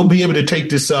 We'll be able to take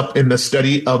this up in the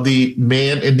study of the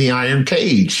man in the iron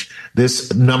cage,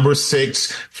 this number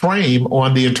 6 frame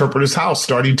on the Interpreter's House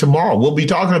starting tomorrow. We'll be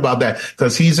talking about that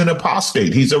because he's an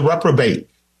apostate. He's a reprobate.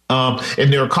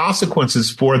 And there are consequences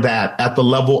for that at the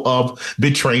level of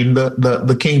betraying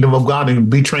the kingdom of God and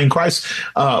betraying Christ.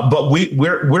 But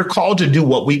we're called to do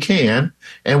what we can,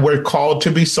 and we're called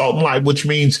to be salt and light, which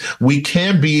means we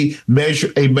can be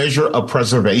a measure of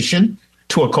preservation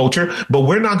to a culture, but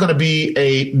we're not going to be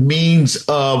a means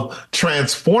of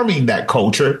transforming that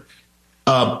culture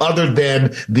other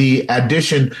than the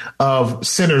addition of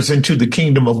sinners into the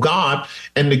kingdom of God.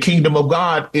 And the kingdom of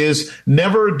God is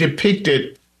never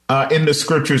depicted in the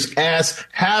scriptures as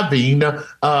having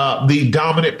the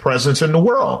dominant presence in the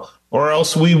world, or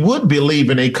else we would believe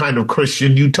in a kind of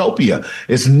Christian utopia.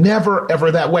 It's never,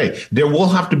 ever that way. There will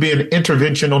have to be an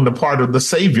intervention on the part of the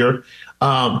Savior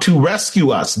to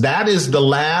rescue us. That is the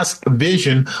last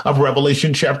vision of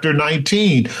Revelation chapter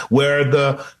 19, where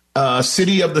the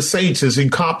city of the saints is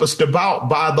encompassed about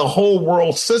by the whole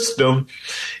world system.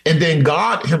 And then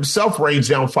God himself rains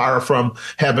down fire from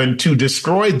heaven to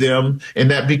destroy them. And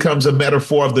that becomes a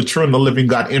metaphor of the true and the living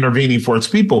God intervening for its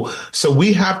people. So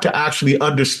we have to actually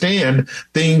understand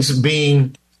things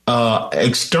being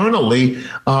externally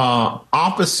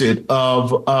opposite of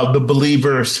the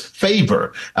believer's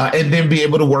favor, and then be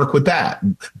able to work with that.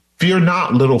 Fear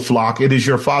not, little flock. It is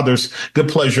your Father's good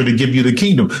pleasure to give you the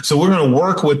kingdom. So we're going to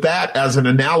work with that as an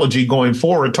analogy going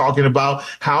forward, talking about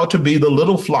how to be the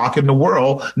little flock in the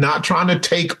world, not trying to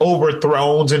take over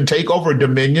thrones and take over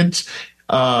dominions,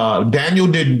 Daniel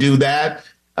didn't do that.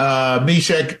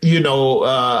 Meshach,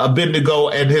 Abednego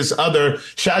and his other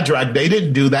Shadrach, they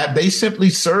didn't do that. They simply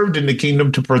served in the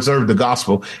kingdom to preserve the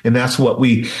gospel. And that's what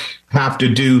we have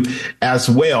to do as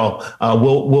well.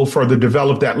 We'll further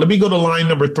develop that. Let me go to line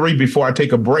number 3 before I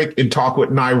take a break and talk with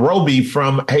Nairobi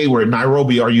from Hayward.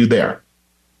 Nairobi, are you there?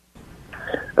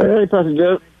 Hey, Pastor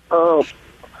Jeff. I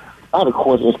have a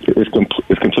question. It's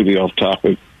completely off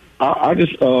topic. I think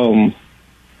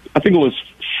it was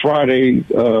Friday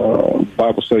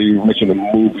Bible study. You mentioned a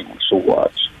movie we should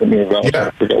watch. What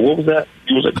was that?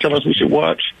 You was telling us we should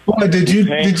watch. Boy,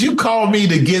 did you call me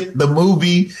to get the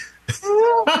movie?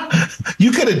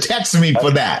 You could have texted me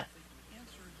for that.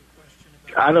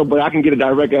 I know, but I can get a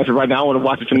direct answer right now. I want to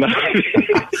watch it tonight.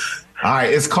 All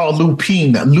right, it's called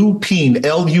Lupin, Lupin,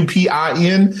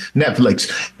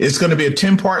 Netflix. It's going to be a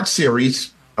 10-part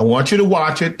series. I want you to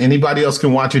watch it. Anybody else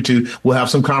can watch it too. We'll have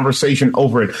some conversation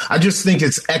over it. I just think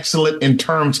it's excellent in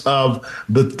terms of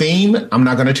the theme. I'm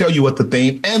not going to tell you what the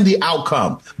theme and the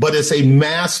outcome, but it's a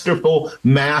masterful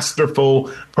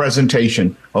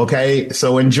presentation. Okay,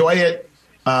 so enjoy it.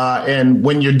 And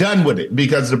when you're done with it,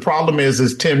 because the problem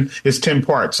is 10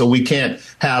 parts, so we can't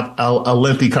have a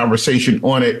lengthy conversation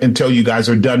on it until you guys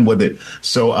are done with it.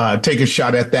 So take a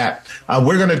shot at that.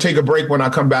 We're going to take a break. When I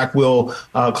come back, we'll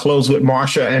close with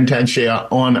Marsha and Tanshea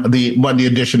on the Monday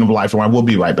edition of Lifeline. We'll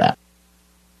be right back.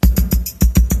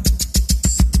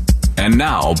 And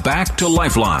now back to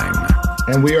Lifeline.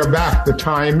 And we are back. The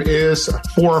time is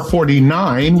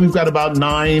 4:49. We've got about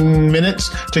 9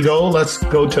 minutes to go. Let's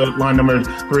go to line number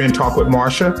 3 and talk with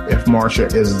Marsha, if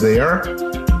Marsha is there.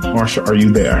 Marsha, are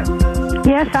you there?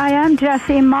 Yes, I am,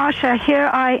 Jesse. Marsha, here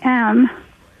I am.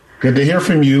 Good to hear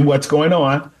from you. What's going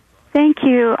on? Thank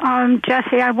you.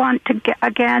 Jesse, I want to,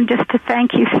 again, just to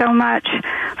thank you so much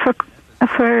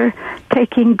for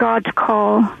taking God's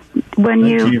call when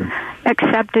you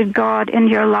accepted God in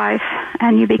your life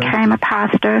and you became a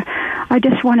pastor. I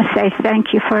just want to say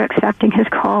thank you for accepting his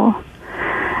call.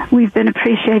 We've been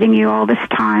appreciating you all this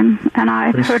time, and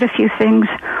I've heard a few things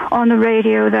on the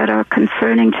radio that are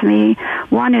concerning to me.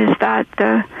 One is that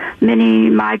the many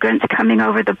migrants coming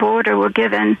over the border were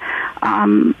given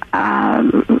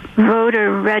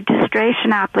voter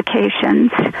registration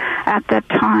applications at that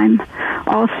time.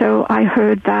 Also, I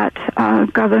heard that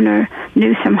Governor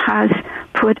Newsom has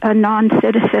put a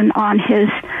non-citizen on his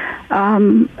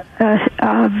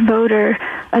voter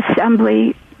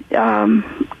assembly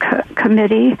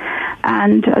committee,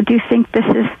 and do you think this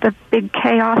is the big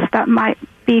chaos that might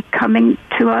be coming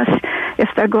to us if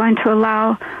they're going to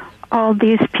allow all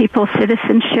these people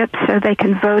citizenship so they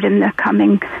can vote in the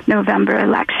coming November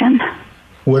election?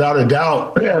 Without a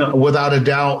doubt,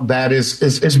 that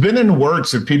it's been in the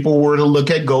works. If people were to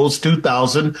look at Goals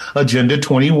 2000, Agenda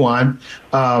 21,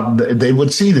 they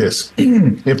would see this.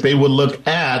 If they would look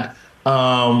at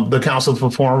the Council for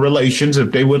Foreign Relations,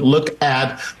 if they would look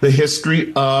at the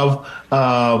history of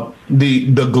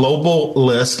the global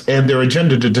list and their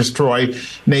agenda to destroy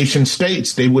nation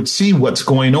states, they would see what's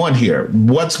going on here.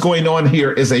 What's going on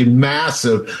here is a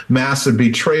massive, massive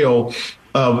betrayal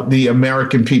of the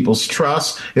American people's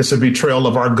trust. It's a betrayal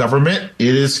of our government.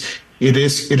 It is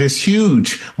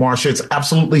huge, Marsha. It's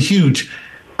absolutely huge.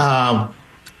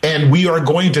 And we are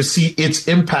going to see its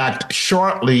impact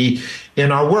shortly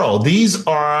in our world. These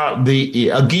are the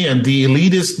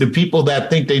elitists, the people that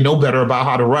think they know better about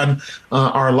how to run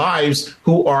our lives,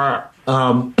 who are,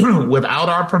 without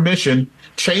our permission,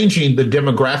 changing the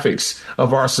demographics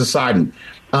of our society.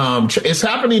 It's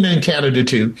happening in Canada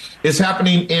too. It's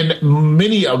happening in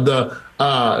many of the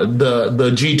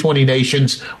G20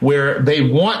 nations, where they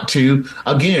want to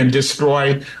again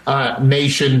destroy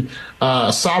national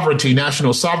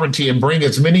sovereignty, and bring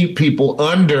as many people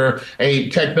under a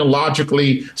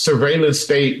technologically surveillance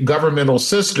state governmental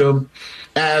system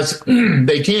as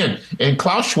they can. And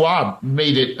Klaus Schwab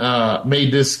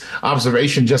made this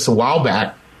observation just a while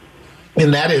back.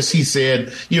 And that is, he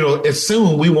said, as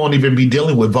soon we won't even be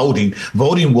dealing with voting.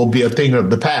 Voting will be a thing of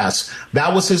the past.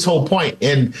 That was his whole point.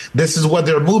 And this is what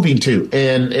they're moving to.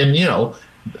 And there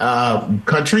are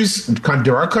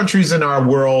countries in our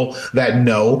world that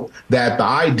know that the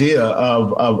idea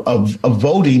of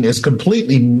voting is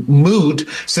completely moot,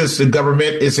 since the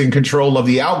government is in control of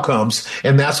the outcomes.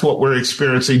 And that's what we're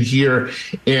experiencing here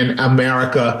in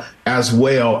America as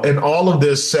well. And all of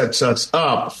this sets us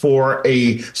up for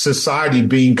a society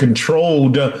being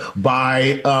controlled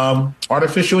by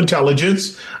artificial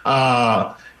intelligence,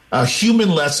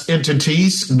 humanless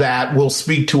entities that will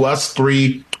speak to us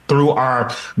through through our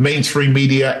mainstream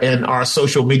media and our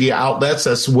social media outlets,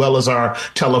 as well as our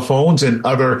telephones and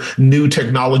other new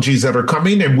technologies that are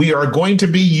coming. And we are going to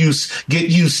get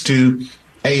used to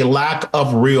a lack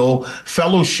of real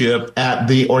fellowship at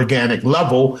the organic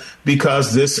level,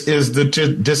 because this is the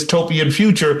dystopian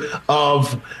future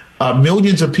of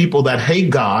millions of people that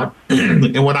hate God.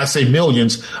 And when I say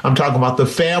millions, I'm talking about the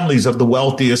families of the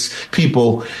wealthiest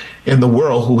people in the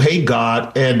world who hate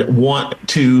God and want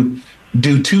to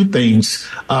do two things: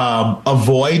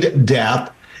 avoid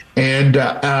death and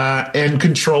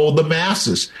control the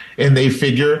masses. And they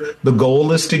figure the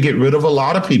goal is to get rid of a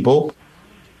lot of people,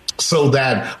 so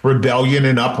that rebellion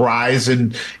and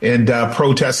uprising and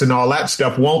protests and all that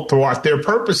stuff won't thwart their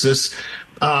purposes.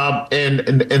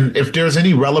 And if there's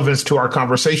any relevance to our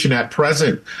conversation at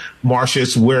present,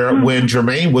 Marcius, when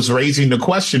Jermaine was raising the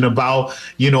question about,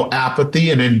 apathy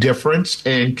and indifference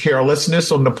and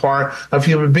carelessness on the part of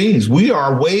human beings, we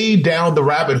are way down the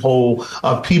rabbit hole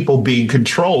of people being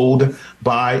controlled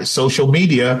by social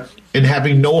media and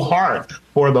having no heart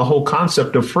for the whole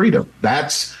concept of freedom.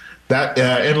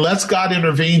 Unless God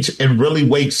intervenes and really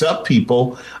wakes up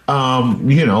people,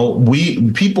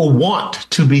 people want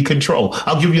to be controlled.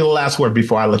 I'll give you the last word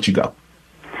before I let you go.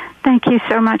 Thank you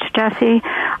so much, Jesse.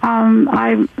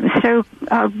 I'm so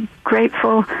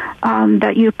grateful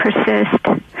that you persist.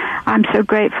 I'm so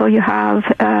grateful you have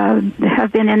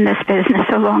been in this business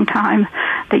a long time,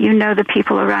 that you know the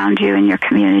people around you in your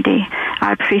community.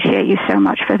 I appreciate you so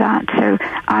much for that. So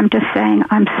I'm just saying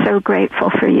I'm so grateful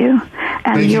for you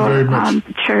and your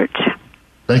church.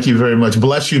 Thank you very much.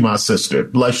 Bless you, my sister.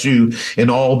 Bless you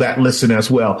and all that listen as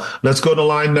well. Let's go to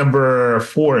line number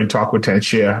 4 and talk with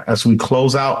Tanshare as we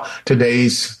close out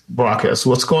today's broadcast.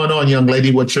 What's going on, young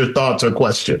lady? What's your thoughts or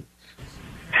question?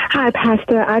 Hi,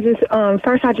 Pastor. I just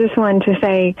wanted to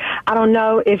say, I don't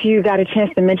know if you got a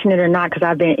chance to mention it or not, because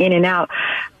I've been in and out,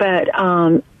 but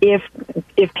if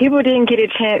people didn't get a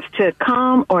chance to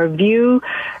come or view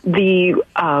the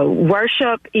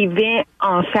worship event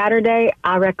on Saturday,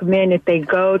 I recommend that they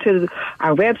go to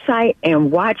our website and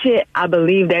watch it. I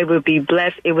believe they would be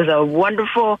blessed. It was a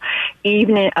wonderful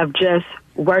evening of just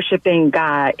worshiping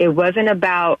God. It wasn't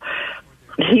about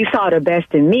he saw the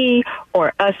best in me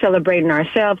or us celebrating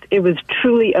ourselves. It was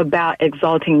truly about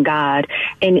exalting God.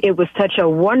 And it was such a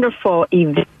wonderful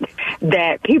event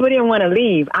that people didn't want to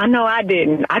leave. I know I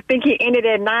didn't. I think it ended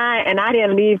at 9 and I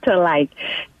didn't leave till like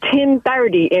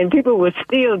 10:30 and people were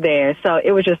still there. So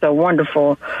it was just a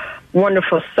wonderful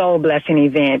soul blessing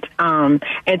event. And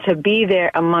to be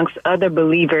there amongst other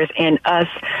believers and us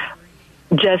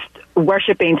just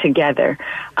worshiping together.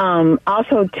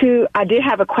 Also, too, I did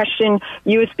have a question.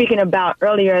 You were speaking about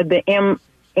earlier the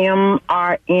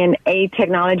mRNA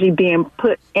technology being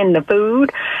put in the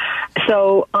food.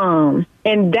 So,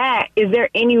 in that,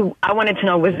 I wanted to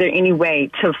know, was there any way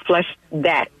to flesh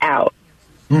that out?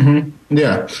 Mm-hmm.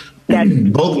 Yeah.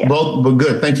 Both, but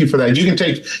good. Thank you for that. You can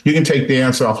take the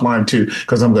answer offline too,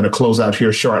 because I'm going to close out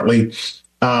here shortly.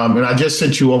 And I just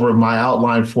sent you over my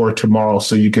outline for tomorrow,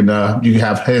 so you can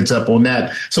have heads up on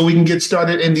that, so we can get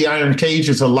started in the iron cage.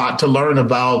 It's a lot to learn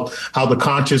about how the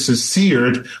conscience is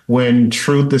seared when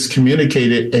truth is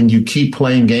communicated, and you keep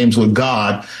playing games with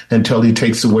God until He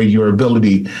takes away your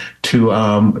ability to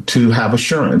have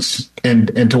assurance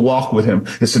and to walk with Him.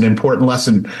 It's an important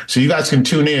lesson. So you guys can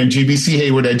tune in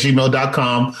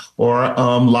gbchayward@gmail.com or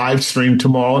live stream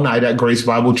tomorrow night at Grace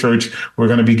Bible Church. We're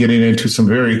going to be getting into some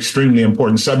very extremely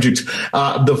important subjects.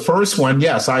 The first one,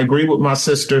 yes, I agree with my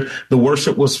sister. The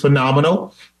worship was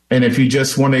phenomenal. And if you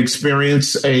just want to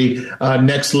experience a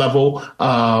next level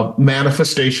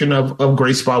manifestation of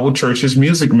Grace Bible Church's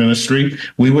music ministry,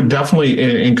 we would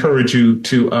definitely encourage you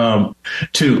to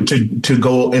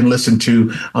go and listen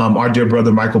to our dear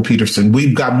brother Michael Peterson.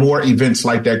 We've got more events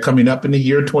like that coming up in the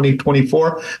year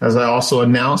 2024. As I also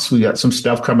announced, we got some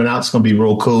stuff coming out. It's going to be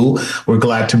real cool. We're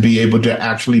glad to be able to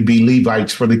actually be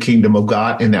Levites for the kingdom of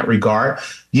God in that regard.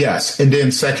 Yes. And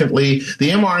then secondly,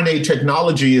 the mRNA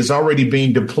technology is already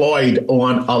being deployed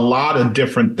on a lot of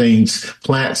different things,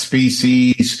 plant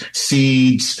species,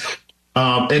 seeds.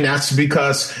 And that's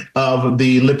because of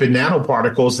the lipid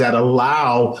nanoparticles that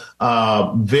allow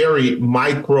very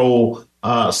micro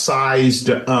sized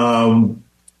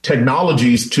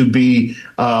technologies to be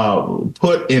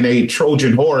put in a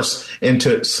Trojan horse and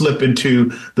to slip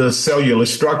into the cellular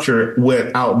structure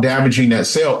without damaging that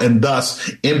cell and thus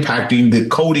impacting the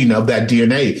coding of that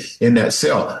DNA in that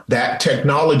cell. That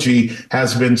technology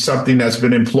has been something that's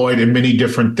been employed in many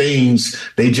different things.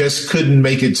 They just couldn't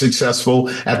make it successful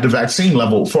at the vaccine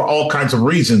level for all kinds of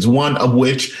reasons, one of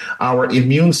which our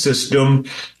immune system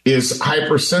is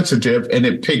hypersensitive, and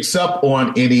it picks up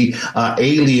on any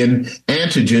alien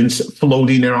antigens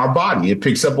floating in our body. It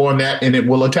picks up on that and it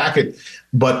will attack it.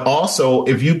 But also,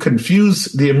 if you confuse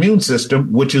the immune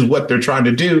system, which is what they're trying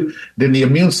to do, then the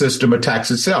immune system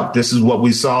attacks itself. This is what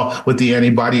we saw with the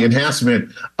antibody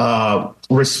enhancement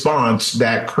response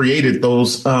that created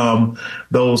those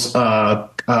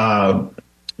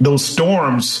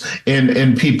storms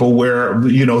in people where,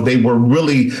 they were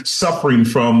really suffering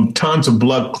from tons of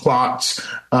blood clots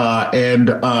and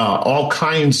all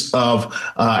kinds of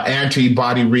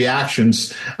antibody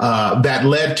reactions that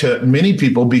led to many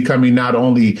people becoming not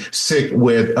only sick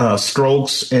with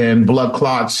strokes and blood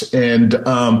clots and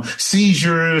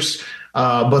seizures,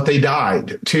 but they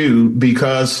died too,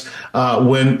 because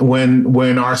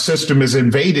when our system is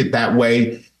invaded that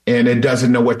way, and it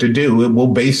doesn't know what to do, it will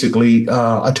basically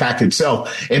attack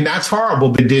itself. And that's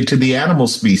horrible. It did to the animal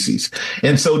species.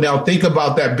 And so now think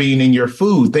about that being in your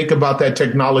food. Think about that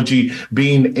technology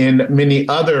being in many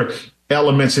other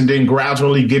elements and then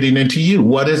gradually getting into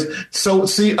you.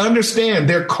 Understand,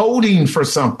 they're coding for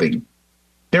something.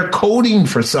 They're coding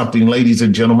for something, ladies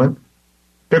and gentlemen.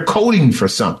 They're coding for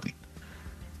something.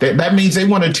 That means they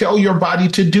want to tell your body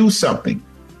to do something.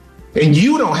 And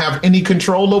you don't have any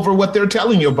control over what they're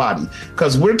telling your body,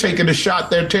 because we're taking a shot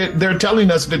they're telling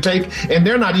us to take, and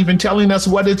they're not even telling us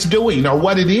what it's doing or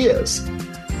what it is.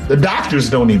 The doctors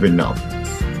don't even know.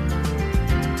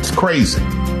 It's crazy.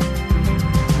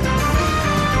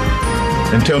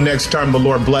 Until next time, the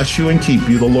Lord bless you and keep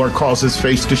you. The Lord cause his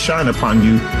face to shine upon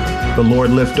you. The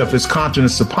Lord lift up his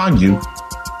countenance upon you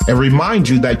and remind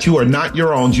you that you are not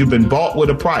your own. You've been bought with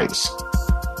a price,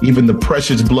 even the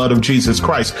precious blood of Jesus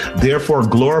Christ. Therefore,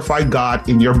 glorify God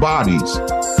in your bodies,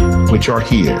 which are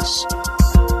his.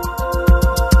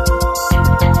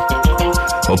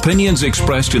 Opinions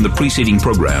expressed in the preceding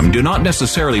program do not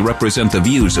necessarily represent the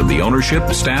views of the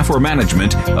ownership, staff, or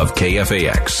management of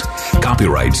KFAX.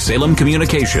 Copyright Salem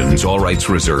Communications, all rights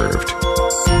reserved.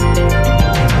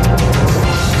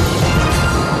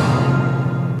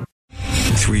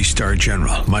 Three-star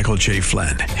General Michael J.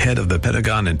 Flynn, head of the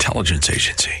Pentagon Intelligence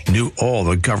Agency, knew all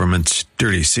the government's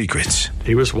dirty secrets.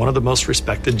 He was one of the most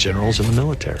respected generals in the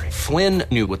military. Flynn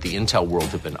knew what the intel world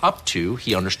had been up to.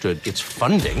 He understood its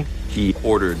funding. He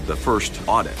ordered the first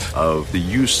audit of the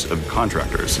use of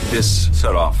contractors. This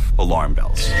set off alarm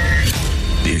bells.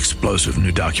 The explosive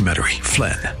new documentary,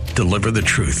 Flynn, Deliver the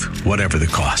Truth, Whatever the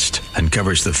Cost,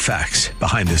 uncovers the facts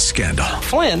behind this scandal.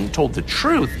 Flynn told the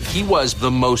truth. He was the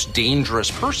most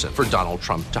dangerous person for Donald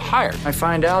Trump to hire. I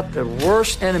find out the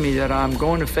worst enemy that I'm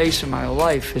going to face in my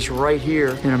life is right here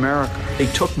in America. They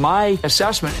took my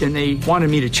assessment and they wanted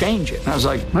me to change it. And I was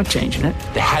like, I'm not changing it.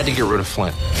 They had to get rid of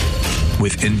Flynn.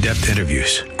 With in-depth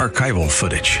interviews, archival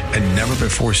footage, and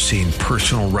never-before-seen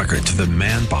personal records of the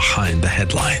man behind the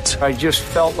headlines. I just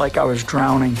felt like I was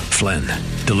drowning. Flynn,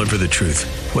 Deliver the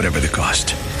Truth, Whatever the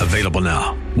Cost. Available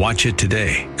now. Watch it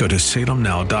today. Go to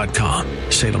salemnow.com.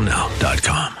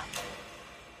 salemnow.com.